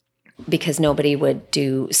because nobody would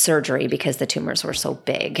do surgery because the tumors were so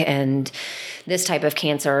big. And this type of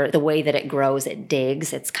cancer, the way that it grows, it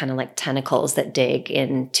digs. It's kind of like tentacles that dig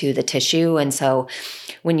into the tissue. And so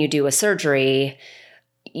when you do a surgery,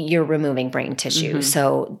 you're removing brain tissue.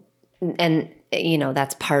 So, and you know,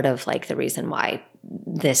 that's part of like the reason why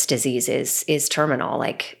this disease is terminal.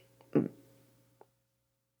 Like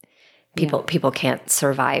people can't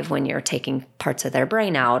survive when you're taking parts of their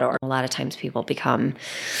brain out, or a lot of times people become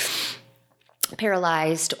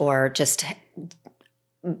paralyzed or just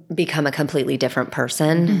become a completely different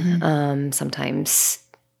person. Sometimes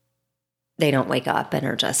they don't wake up and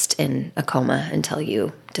are just in a coma until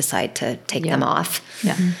you decide to take them off.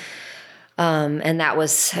 Yeah. And that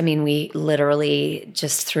was, I mean, we literally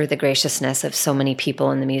just through the graciousness of so many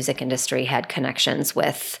people in the music industry had connections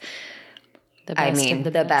with, the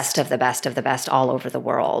best of the best of the best all over the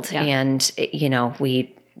world. Yeah. And, you know,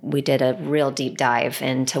 we did a real deep dive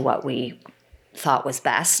into what we thought was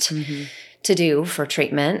best to do for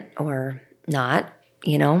treatment or not,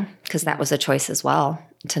 you know, because that was a choice as well,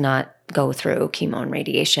 to not go through chemo and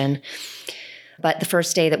radiation. But the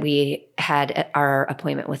first day that we had our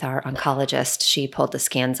appointment with our oncologist, she pulled the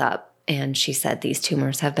scans up and she said, these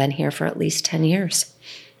tumors have been here for at least 10 years.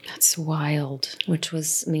 That's wild. Which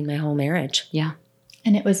was, I mean, my whole marriage. Yeah.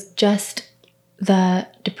 And it was just the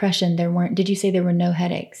depression. Did you say there were no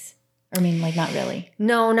headaches? Or, I mean, like, not really?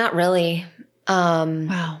 No, not really.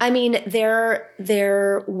 Wow. I mean,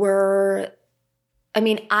 there were, I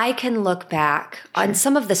mean, I can look back on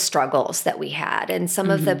some of the struggles that we had and some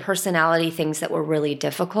of the personality things that were really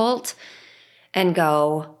difficult and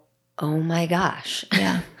go, oh my gosh.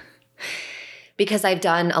 Yeah. Because I've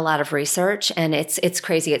done a lot of research and it's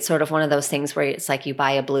crazy. It's sort of one of those things where it's like you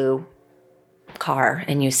buy a blue car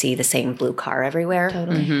and you see the same blue car everywhere.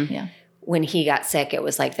 Totally. Yeah. When he got sick, it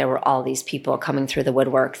was like there were all these people coming through the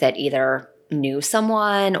woodwork that either knew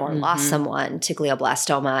someone or lost someone to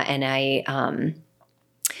glioblastoma. And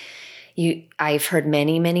I've heard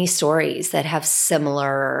many, many stories that have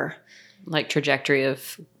similar, like, trajectory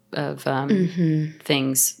of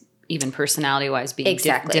things, even personality-wise, being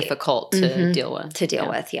difficult to deal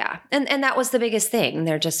with. Yeah. And that was the biggest thing.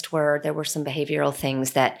 There were some behavioral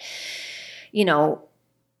things that, you know,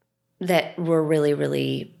 that were really,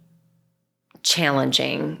 really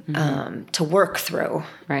challenging to work through.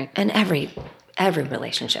 Right. And every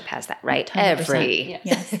relationship has that, right? 100%. Every.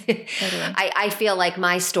 Yes. Totally. I feel like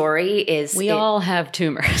my story is... We all have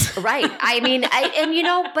tumors. Right. I mean, and you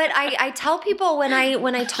know, but I tell people when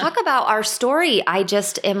I talk about our story, I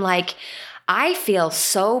just am like, I feel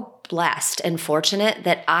so blessed and fortunate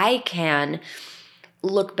that I can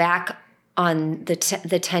look back on the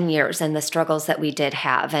 10 years and the struggles that we did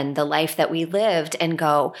have and the life that we lived and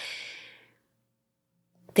go,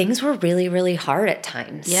 things were really, really hard at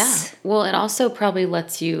times. Yeah. Well, it also probably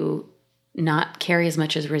lets you not carry as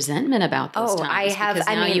much as resentment about those times. Because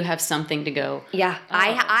now you have something to go. Yeah. Oh.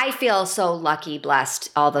 I feel so lucky,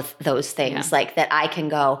 blessed, all those things like that I can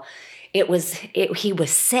go, he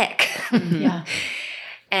was sick. Yeah.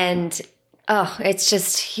 And, it's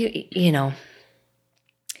just, you know,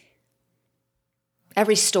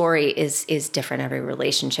 every story is different. Every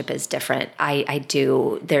relationship is different.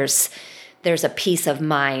 There's a piece of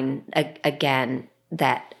mine again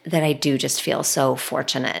that I do just feel so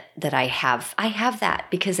fortunate that I have that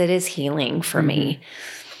because it is healing for me.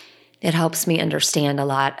 It helps me understand a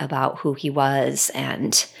lot about who he was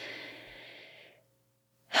and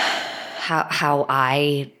how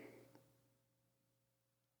I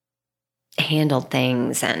handled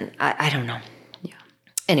things, and I don't know. Yeah.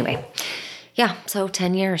 Anyway, yeah. So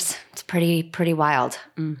 10 years. It's pretty wild.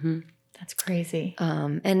 That's crazy.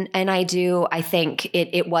 And I think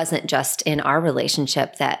it wasn't just in our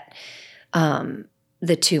relationship that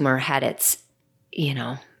the tumor had its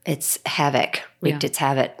havoc, wreaked its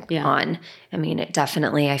havoc on. I mean, it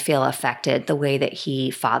definitely, I feel, affected the way that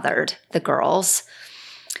he fathered the girls.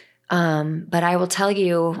 But I will tell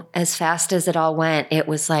you, as fast as it all went, it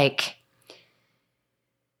was like,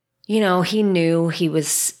 you know, he knew he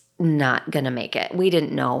was not going to make it. We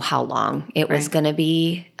didn't know how long it was going to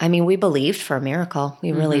be. I mean, we believed for a miracle.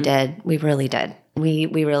 We really did. We really did. We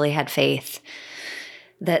really had faith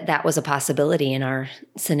that was a possibility in our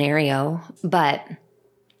scenario. But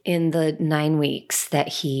in the 9 weeks that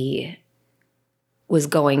he was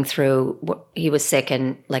going through, he was sick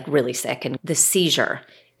and like really sick. And the seizure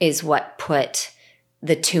is what put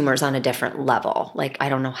the tumors on a different level. Like, I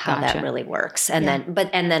don't know how that Gotcha. really works. And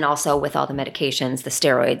then also with all the medications, the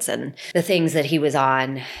steroids and the things that he was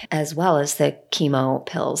on, as well as the chemo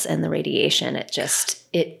pills and the radiation, it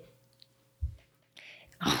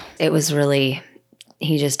was really,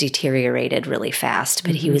 he just deteriorated really fast,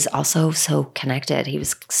 but he was also so connected. He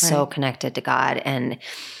was so connected to God. And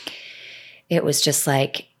it was just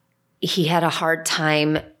like, he had a hard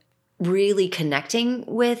time really connecting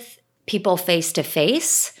with people face to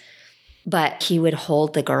face, but he would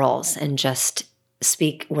hold the girls and just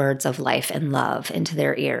speak words of life and love into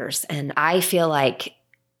their ears. And I feel like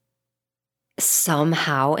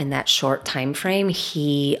somehow in that short time frame,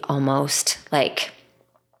 he almost like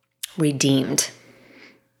redeemed.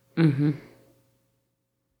 Mm-hmm.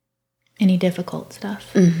 Any difficult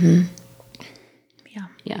stuff. Mm-hmm. Yeah.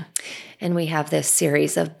 Yeah. And we have this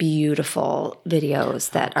series of beautiful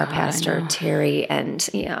videos that our God, I pastor know. Terry and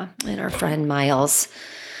our friend Miles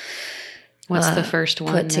What's the first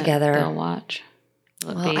one put that together. they'll watch?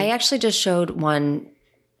 Will it Well, be- I actually just showed one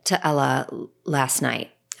to Ella last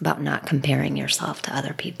night about not comparing yourself to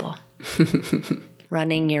other people.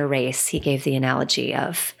 Running your race. He gave the analogy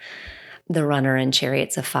of the runner in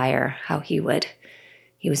Chariots of Fire, how he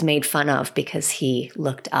was made fun of because he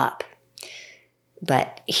looked up.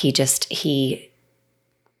 But he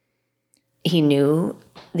knew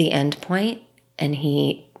the end point, and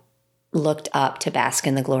he looked up to bask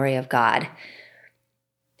in the glory of God,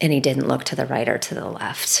 and he didn't look to the right or to the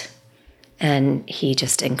left. And he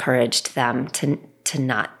just encouraged them to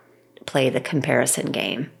not play the comparison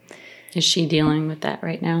game. Is she dealing with that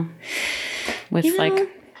right now? With like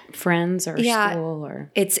friends or Yeah. school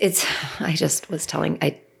or?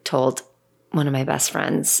 I told one of my best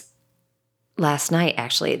friends last night,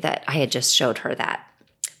 actually, that I had just showed her that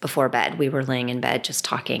before bed. We were laying in bed just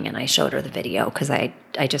talking, and I showed her the video because I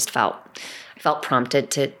just felt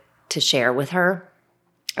prompted to share with her.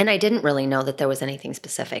 And I didn't really know that there was anything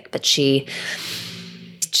specific, but she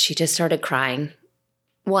just started crying.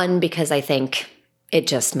 One, because I think it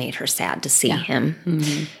just made her sad to see him.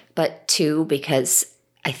 Mm-hmm. But two, because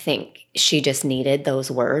I think she just needed those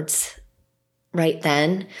words right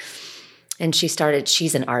then. And she's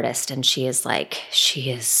an artist, and she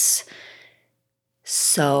is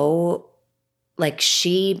so, like,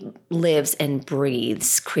 she lives and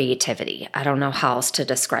breathes creativity. I don't know how else to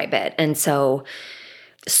describe it. And so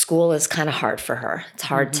school is kind of hard for her. It's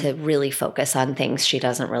hard to really focus on things she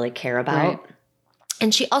doesn't really care about. Right.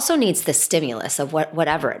 And she also needs the stimulus of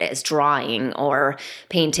whatever it is, drawing or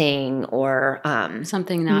painting or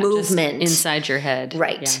Something not movement. just inside your head.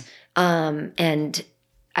 Right. Yeah. And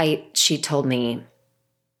she told me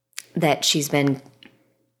that she's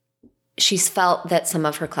felt that some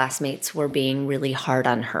of her classmates were being really hard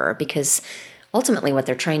on her, because ultimately what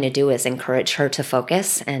they're trying to do is encourage her to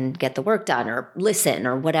focus and get the work done or listen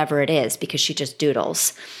or whatever it is, because she just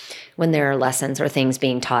doodles when there are lessons or things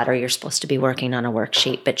being taught, or you're supposed to be working on a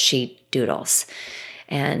worksheet, but she doodles.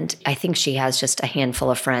 And I think she has just a handful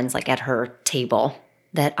of friends, like at her table,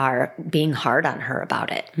 that are being hard on her about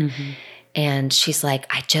it. Mm-hmm. And she's like,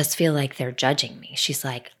 I just feel like they're judging me. She's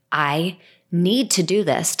like, I need to do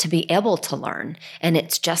this to be able to learn. And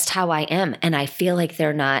it's just how I am. And I feel like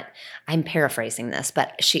they're not, I'm paraphrasing this,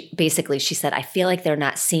 but she said, I feel like they're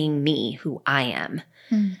not seeing me, who I am.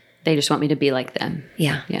 They just want me to be like them.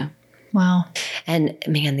 Yeah. Yeah. Wow. And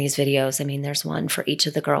man, these videos, I mean, there's one for each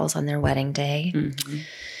of the girls on their wedding day. Mm-hmm.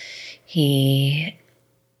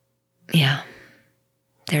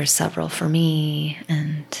 There's several for me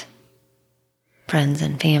and friends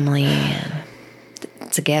and family, and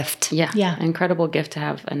it's a gift. Yeah. Yeah. Incredible gift to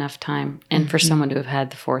have enough time and for someone to have had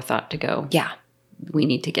the forethought to go, Yeah. we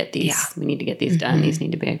need to get these, Yeah. we need to get these done. These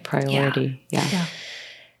need to be a priority. Yeah. Yeah.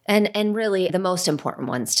 And really the most important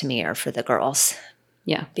ones to me are for the girls,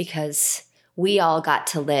 Yeah. because we all got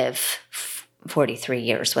to live 43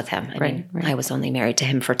 years with him. I mean, I was only married to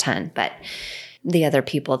him for 10, but the other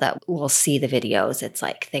people that will see the videos, it's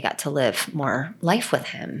like they got to live more life with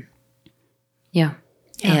him. Yeah.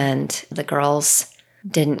 And the girls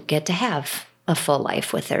didn't get to have a full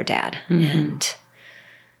life with their dad. And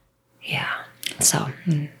so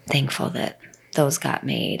I'm thankful that those got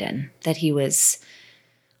made and that he was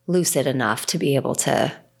lucid enough to be able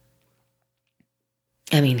to,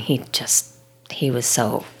 I mean, he was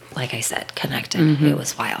so, like I said, connected. It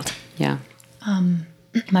was wild. Yeah.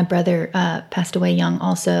 My brother passed away young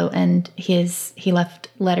also, and he left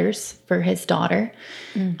letters for his daughter,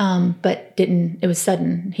 but it was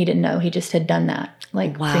sudden. He didn't know. He just had done that,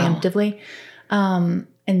 like, Wow. preemptively.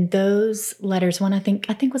 And those letters, one I think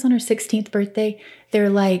was on her 16th birthday, they're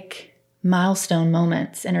like milestone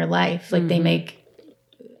moments in her life. Like, they make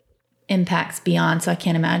impacts beyond. So I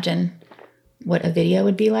can't imagine what a video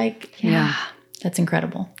would be like. Yeah. That's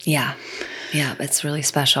incredible. Yeah. Yeah. It's really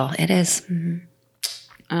special. It is.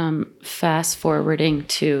 Mm-hmm. Fast forwarding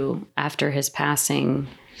to after his passing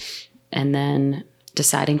and then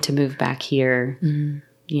deciding to move back here,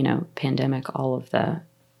 you know, pandemic, all of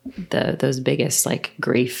those biggest like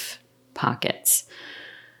grief pockets.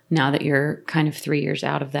 Now that you're kind of 3 years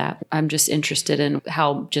out of that, I'm just interested in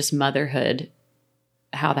how just motherhood,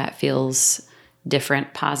 how that feels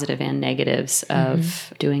different, positive and negatives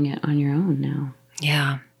of doing it on your own now.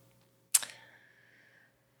 Yeah.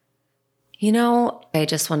 You know, I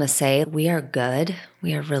just want to say we are good.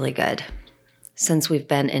 We are really good. Since we've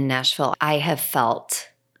been in Nashville, I have felt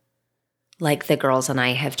like the girls and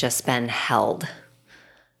I have just been held.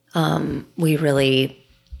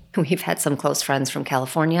 We've had some close friends from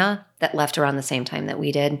California that left around the same time that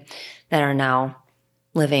we did that are now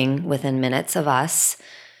living within minutes of us.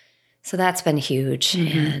 So that's been huge.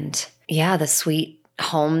 And yeah, the sweet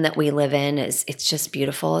home that we live in it's just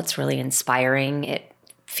beautiful. It's really inspiring. It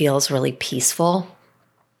feels really peaceful.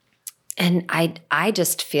 And I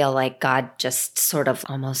just feel like God just sort of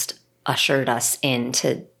almost ushered us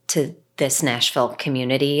into this Nashville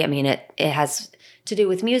community. I mean, it has to do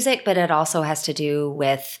with music, but it also has to do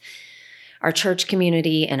with our church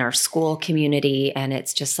community and our school community. And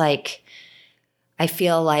it's just like, I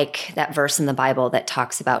feel like that verse in the Bible that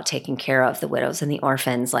talks about taking care of the widows and the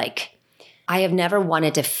orphans, like I have never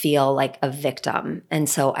wanted to feel like a victim. And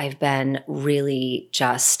so I've been really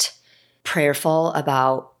just prayerful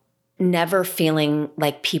about never feeling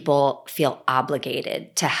like people feel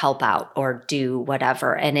obligated to help out or do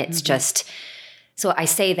whatever. And it's just, so I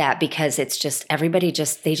say that because it's just everybody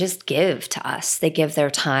they just give to us. They give their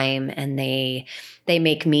time and they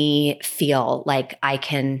make me feel like I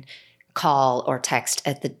can call or text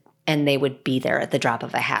and they would be there at the drop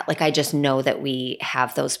of a hat. Like I just know that we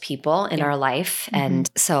have those people in our life. And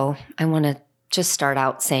so I want to just start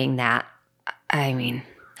out saying that. I mean,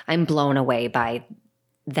 I'm blown away by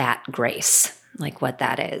that grace, like what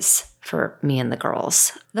that is for me and the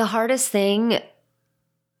girls. The hardest thing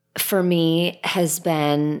for me has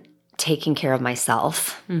been taking care of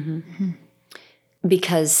myself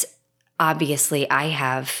because obviously I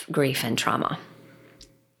have grief and trauma.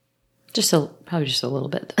 Probably just a little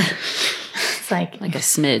bit. It's like a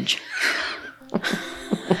smidge.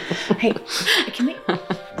 Hey, can we?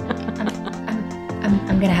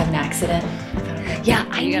 I'm gonna have an accident. Yeah,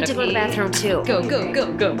 I need to go to the bathroom too. Go.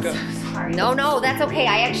 No, that's okay.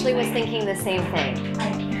 I actually was thinking the same thing.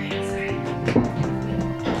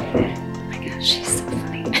 Oh my gosh, she's so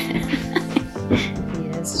funny.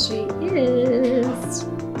 Yes, she is.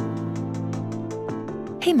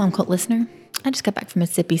 Hey, Mom Cult listener. I just got back from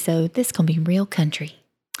Mississippi, so this is going to be real country.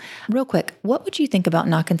 Real quick, what would you think about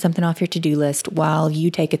knocking something off your to-do list while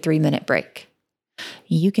you take a 3-minute break?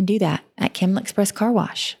 You can do that at Camel Express Car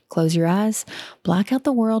Wash. Close your eyes, black out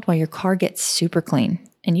the world while your car gets super clean.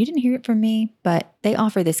 And you didn't hear it from me, but they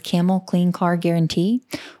offer this Camel Clean Car Guarantee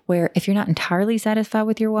where if you're not entirely satisfied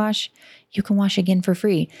with your wash, you can wash again for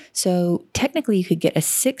free. So technically you could get a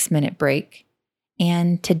 6-minute break.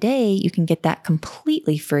 And today you can get that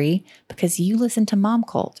completely free because you listen to Mom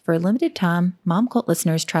Cult. For a limited time, Mom Cult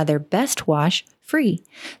listeners try their best wash free.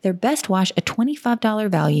 Their best wash, a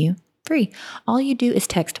 $25 value, free. All you do is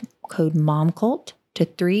text code MOMCULT to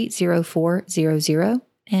 30400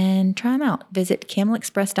 and try them out. Visit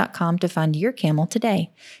camelexpress.com to find your Camel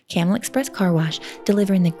today. Camel Express Car Wash,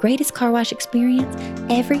 delivering the greatest car wash experience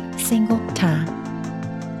every single time.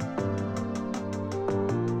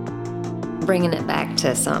 Bringing it back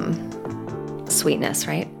to some sweetness,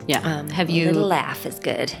 right? Yeah. A little laugh is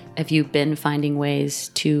good. Have you been finding ways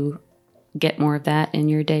to get more of that in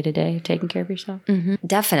your day-to-day, taking care of yourself?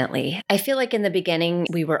 Definitely. I feel like in the beginning,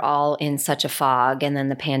 we were all in such a fog and then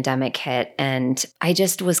the pandemic hit and I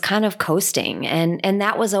just was kind of coasting and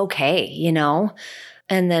that was okay, you know?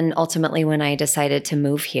 And then ultimately when I decided to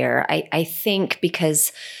move here, I think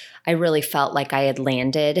because I really felt like I had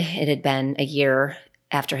landed, it had been a year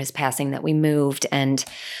after his passing that we moved. And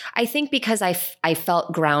I think because I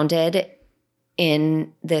felt grounded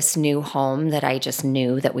in this new home that I just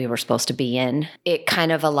knew that we were supposed to be in, it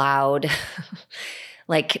kind of allowed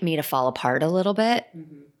like me to fall apart a little bit.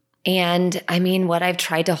 And I mean, what I've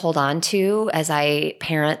tried to hold on to as I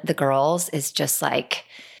parent the girls is just like,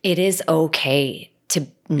 it is okay to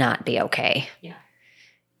not be okay. Yeah.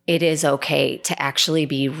 It is okay to actually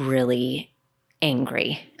be really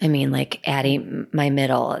angry. I mean, like Addie, my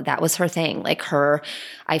middle, that was her thing. Like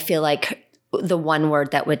I feel like the one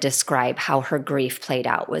word that would describe how her grief played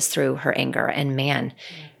out was through her anger. And man,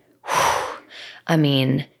 I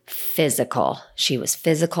mean, physical. She was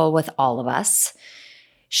physical with all of us.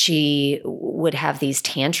 She would have these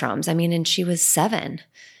tantrums. I mean, and she was 7.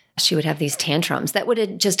 She would have these tantrums that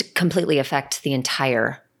would just completely affect the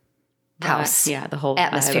entire house. The whole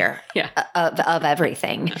atmosphere of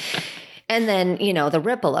everything. And then, the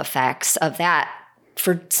ripple effects of that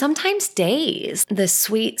for sometimes days. The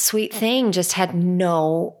sweet, sweet thing just had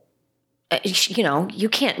no, you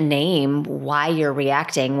can't name why you're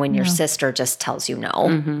reacting when your sister just tells you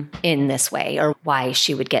no in this way, or why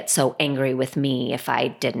she would get so angry with me if I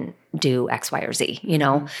didn't do X, Y, or Z,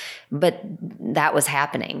 but that was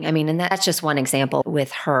happening. I mean, and that's just one example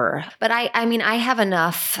with her. But I mean, I have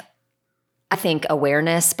enough, I think,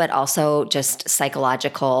 awareness, but also just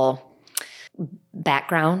psychological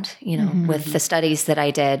background, with the studies that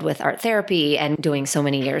I did with art therapy and doing so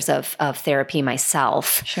many years of therapy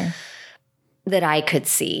myself. Sure. That I could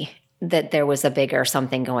see that there was a bigger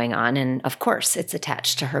something going on. And of course, it's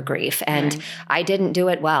attached to her grief. And I didn't do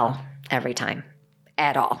it well every time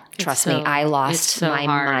at all. Trust me, I lost my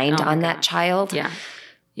mind on that child.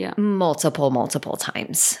 Yeah. Multiple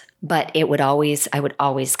times. But I would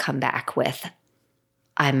always come back with,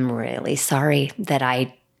 I'm really sorry that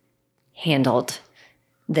I handled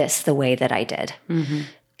this the way that I did.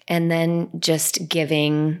 And then just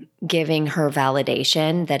giving her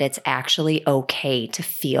validation that it's actually okay to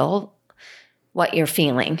feel what you're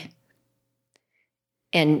feeling,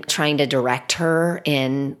 and trying to direct her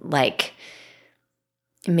in, like,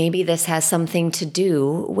 maybe this has something to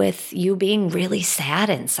do with you being really sad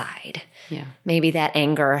inside. Yeah. Maybe that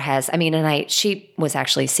anger has, she was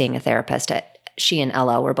actually seeing a therapist. She and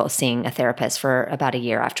Ella were both seeing a therapist for about a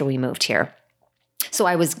year after we moved here. So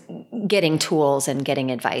I was getting tools and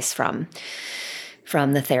getting advice from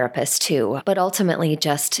the therapist too. But ultimately,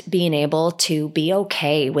 just being able to be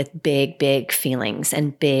okay with big, big feelings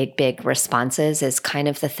and big, big responses is kind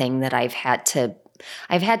of the thing that I've had to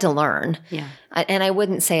learn. Yeah. And I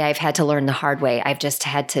wouldn't say I've had to learn the hard way. I've just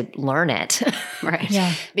had to learn it. Right.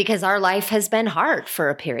 Yeah. Because our life has been hard for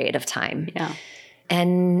a period of time. Yeah.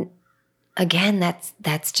 And again,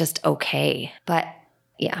 that's just okay. But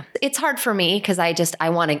yeah, it's hard for me because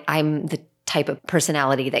I'm the type of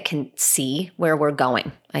personality that can see where we're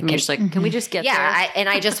going. You're just like, can we just get there?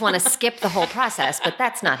 I just want to skip the whole process, but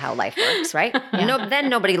that's not how life works, right? Then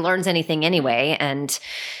nobody learns anything anyway. And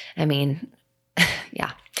I mean,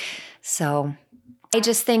 yeah. So I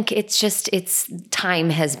just think it's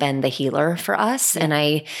time has been the healer for us. And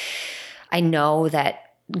I know that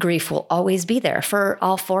grief will always be there for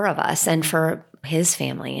all 4 of us, and for his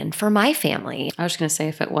family and for my family. I was going to say,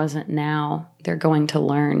 if it wasn't now, they're going to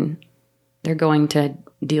learn. They're going to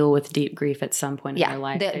deal with deep grief at some point in their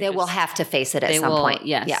life. They will have to face it at some point.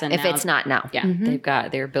 Yes. Yeah, And if it's not now. Yeah.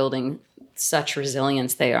 They're building such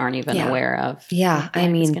resilience they aren't even aware of. Yeah. I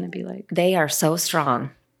mean, it's going to be like, they are so strong.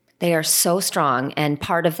 They are so strong. And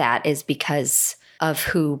part of that is because of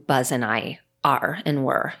who Buzz and I are and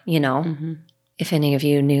were, If any of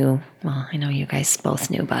you knew, well, I know you guys both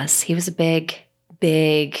knew Buzz. He was a big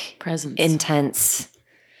presence, intense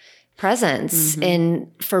presence,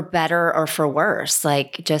 in for better or for worse,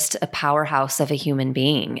 like just a powerhouse of a human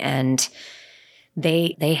being. And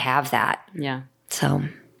they have that. Yeah. So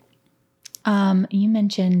you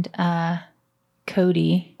mentioned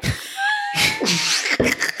Cody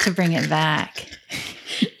to bring it back.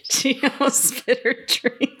 She almost spit her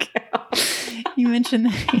drink out. You mentioned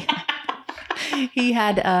that he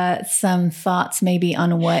had some thoughts maybe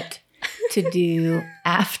on what to do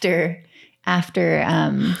after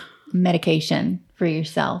medication for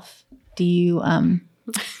yourself. Do you have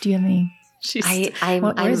any?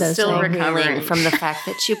 I'm still recovering from the fact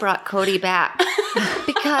that you brought Cody back,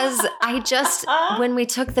 because when we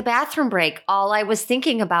took the bathroom break, all I was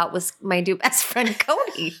thinking about was my new best friend,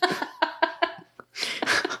 Cody.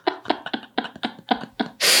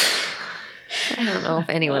 I don't know if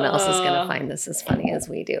anyone else is going to find this as funny as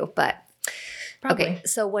we do, but Probably. Okay.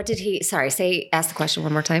 So what did he, ask the question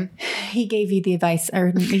one more time. He gave you the advice,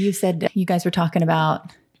 or you said you guys were talking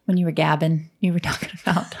about when you were gabbing, you were talking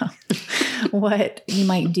about what you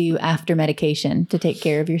might do after medication to take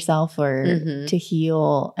care of yourself or to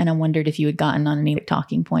heal. And I wondered if you had gotten on any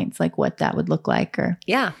talking points, like what that would look like, or.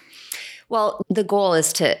 Yeah. Well, the goal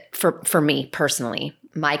is for me personally,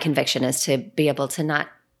 my conviction is to be able to not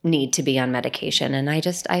need to be on medication. And I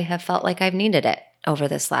have felt like I've needed it over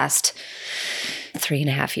this last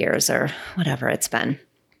 3.5 years or whatever it's been.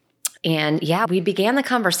 And yeah, we began the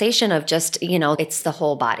conversation of just, it's the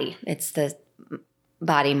whole body. It's the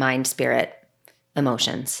body, mind, spirit,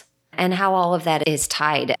 emotions, and how all of that is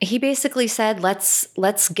tied. He basically said,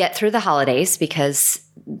 let's get through the holidays, because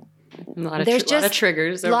there's just a lot of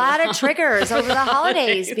triggers. A lot of triggers over the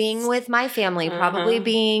holidays, being with my family, probably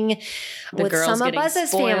being the with girls some of getting Buzz's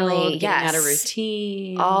spoiled, family. getting Yes. out of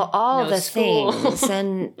routine. All no the school.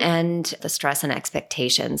 things and the stress and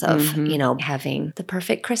expectations of, you know, having the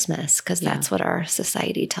perfect Christmas, because that's what our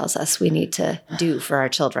society tells us we need to do for our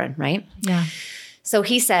children, right? Yeah. So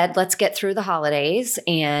he said, let's get through the holidays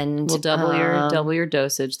and We'll double your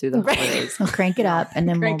dosage through the holidays. We'll crank it up and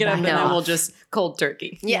then Crank it we'll up and back then off. we'll just cold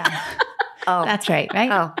turkey. yeah. Oh, That's right,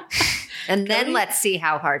 right? oh. And then let's see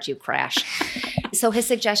how hard you crash. So his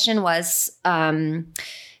suggestion was,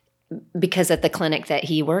 because at the clinic that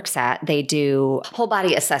he works at, they do whole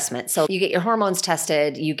body assessment. So you get your hormones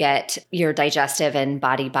tested, you get your digestive and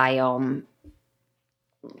body biome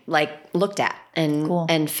like looked at and Cool.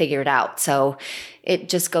 and figured out. So it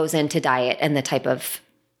just goes into diet and the type of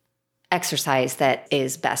exercise that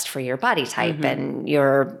is best for your body type and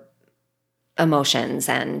your emotions,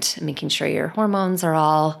 and making sure your hormones are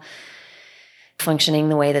all functioning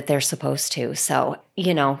the way that they're supposed to. So,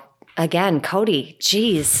 you know, again, Cody,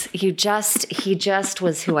 geez, he just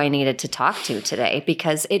was who I needed to talk to today,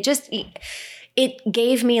 because it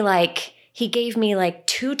gave me like, he gave me like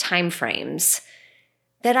 2 time frames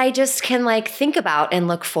that I just can like think about and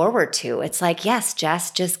look forward to. It's like, yes,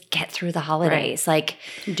 Jess, just get through the holidays. Like,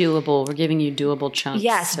 Doable. We're giving you doable chunks.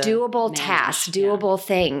 yes, to doable manage. tasks, Yeah. doable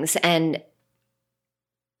things. And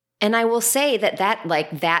I will say that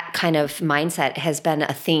like that kind of mindset has been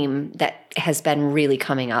a theme that has been really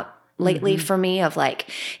coming up lately for me, of like,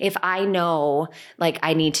 if I know like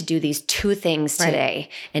I need to do these 2 things today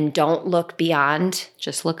and don't look beyond.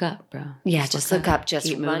 Just look up, bro. Yeah, just look up, just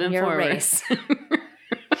Keep run moving your forward. race.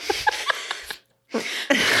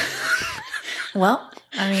 Well,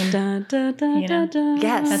 I mean, Dun, dun, dun, You know, dun, dun.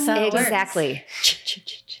 Yes, That's how it works. exactly.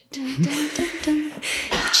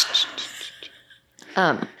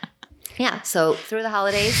 Yeah, so through the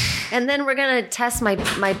holidays, and then we're gonna test my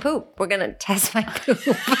poop. We're gonna test my poop.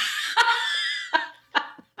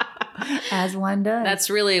 as one does. That's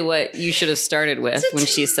really what you should have started with when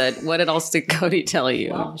she said, "What else did Cody tell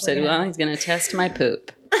you?" Well, You said, we're gonna- "Well, he's going to test my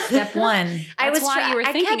poop." Step 1. That's why you were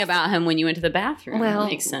I thinking kept- about him when you went to the bathroom. Well, That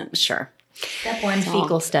makes sense. Sure. Step 1,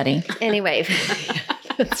 fecal study. Anyway,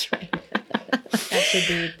 that's right. That should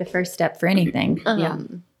be the first step for anything.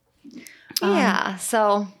 Yeah.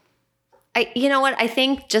 So you know what? I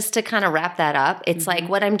think just to kind of wrap that up, it's like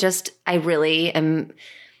what I really am,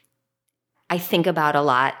 I think about a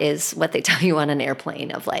lot is what they tell you on an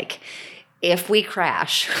airplane of like, if we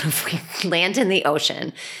crash, if we land in the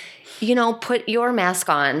ocean, you know, put your mask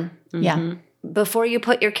on Yeah. before you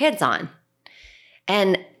put your kids on.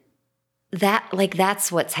 And that's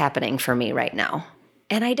what's happening for me right now.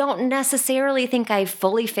 And I don't necessarily think I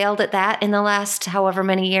fully failed at that in the last however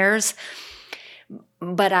many years.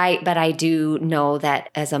 But I do know that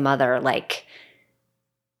as a mother, like,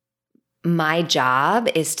 my job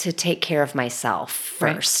is to take care of myself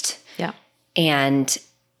first. Yeah. And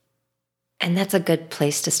that's a good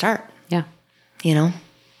place to start, Yeah. you know?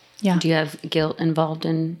 Yeah. Do you have guilt involved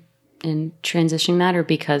in transitioning that, or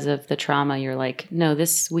because of the trauma, you're like, no,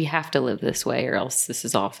 we have to live this way or else this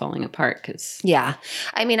is all falling apart? Because Yeah.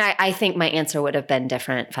 I mean, I think my answer would have been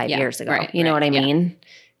different 5 Yeah, years ago. right, You know right, what I yeah. mean?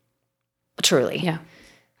 Truly. yeah,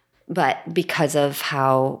 But because of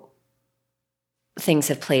how things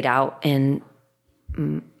have played out in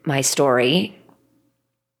my story,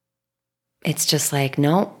 it's just like,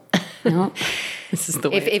 no. no, this is the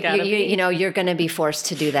way If it's gotta you, be. you know, you're going to be forced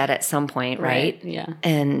to do that at some point, right? Yeah.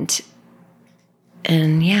 And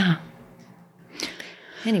yeah.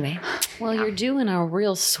 Anyway, Well, you're doing a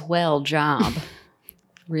real swell job.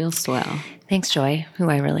 Real swell. thanks, Joy, who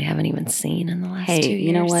I really haven't even seen in the last 2 Hey, years.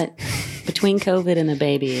 you know what? Between COVID and the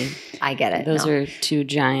baby, I get it. those No. are 2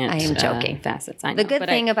 giant I am joking. facets. I know, The good but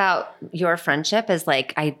thing about your friendship is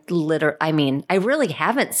like I really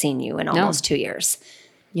haven't seen you in almost 2 years.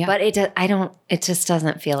 Yeah. But it just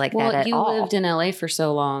doesn't feel like that at you all. lived in LA for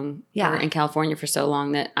so long, Yeah. or in California for so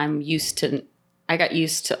long, that I got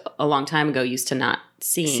used to a long time ago, used to not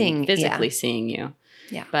physically seeing you.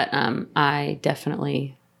 Yeah. But I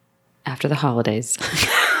definitely, after the holidays,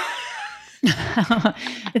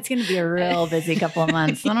 It's going to be a real busy couple of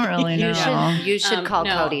months. I don't really know. You should call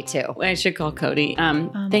no. Cody too. I should call Cody.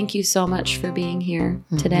 Thank you so much for being here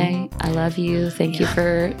today. I love you. Thank you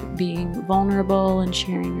for being vulnerable and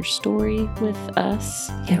sharing your story with us.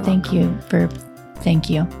 Yeah, thank you. Thank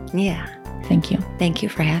you. Yeah. Thank you. Thank you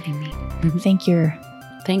for having me. Thank you,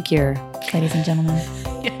 Thank you. ladies and gentlemen.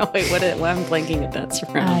 Yeah, wait, what I'm blanking if that's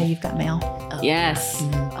from. You've got mail. Yes.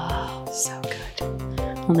 Oh, so good.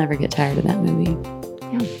 I'll never get tired of that movie.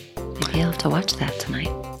 Maybe I'll have to watch that tonight.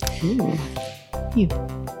 Ooh. You've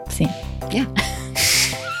seen. Yeah.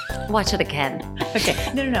 Watch it again. Okay.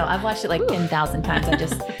 No. I've watched it like 10,000 times. I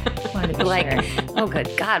just wanted to be Like, sure. oh, good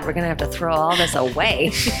God, we're going to have to throw all this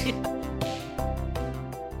away.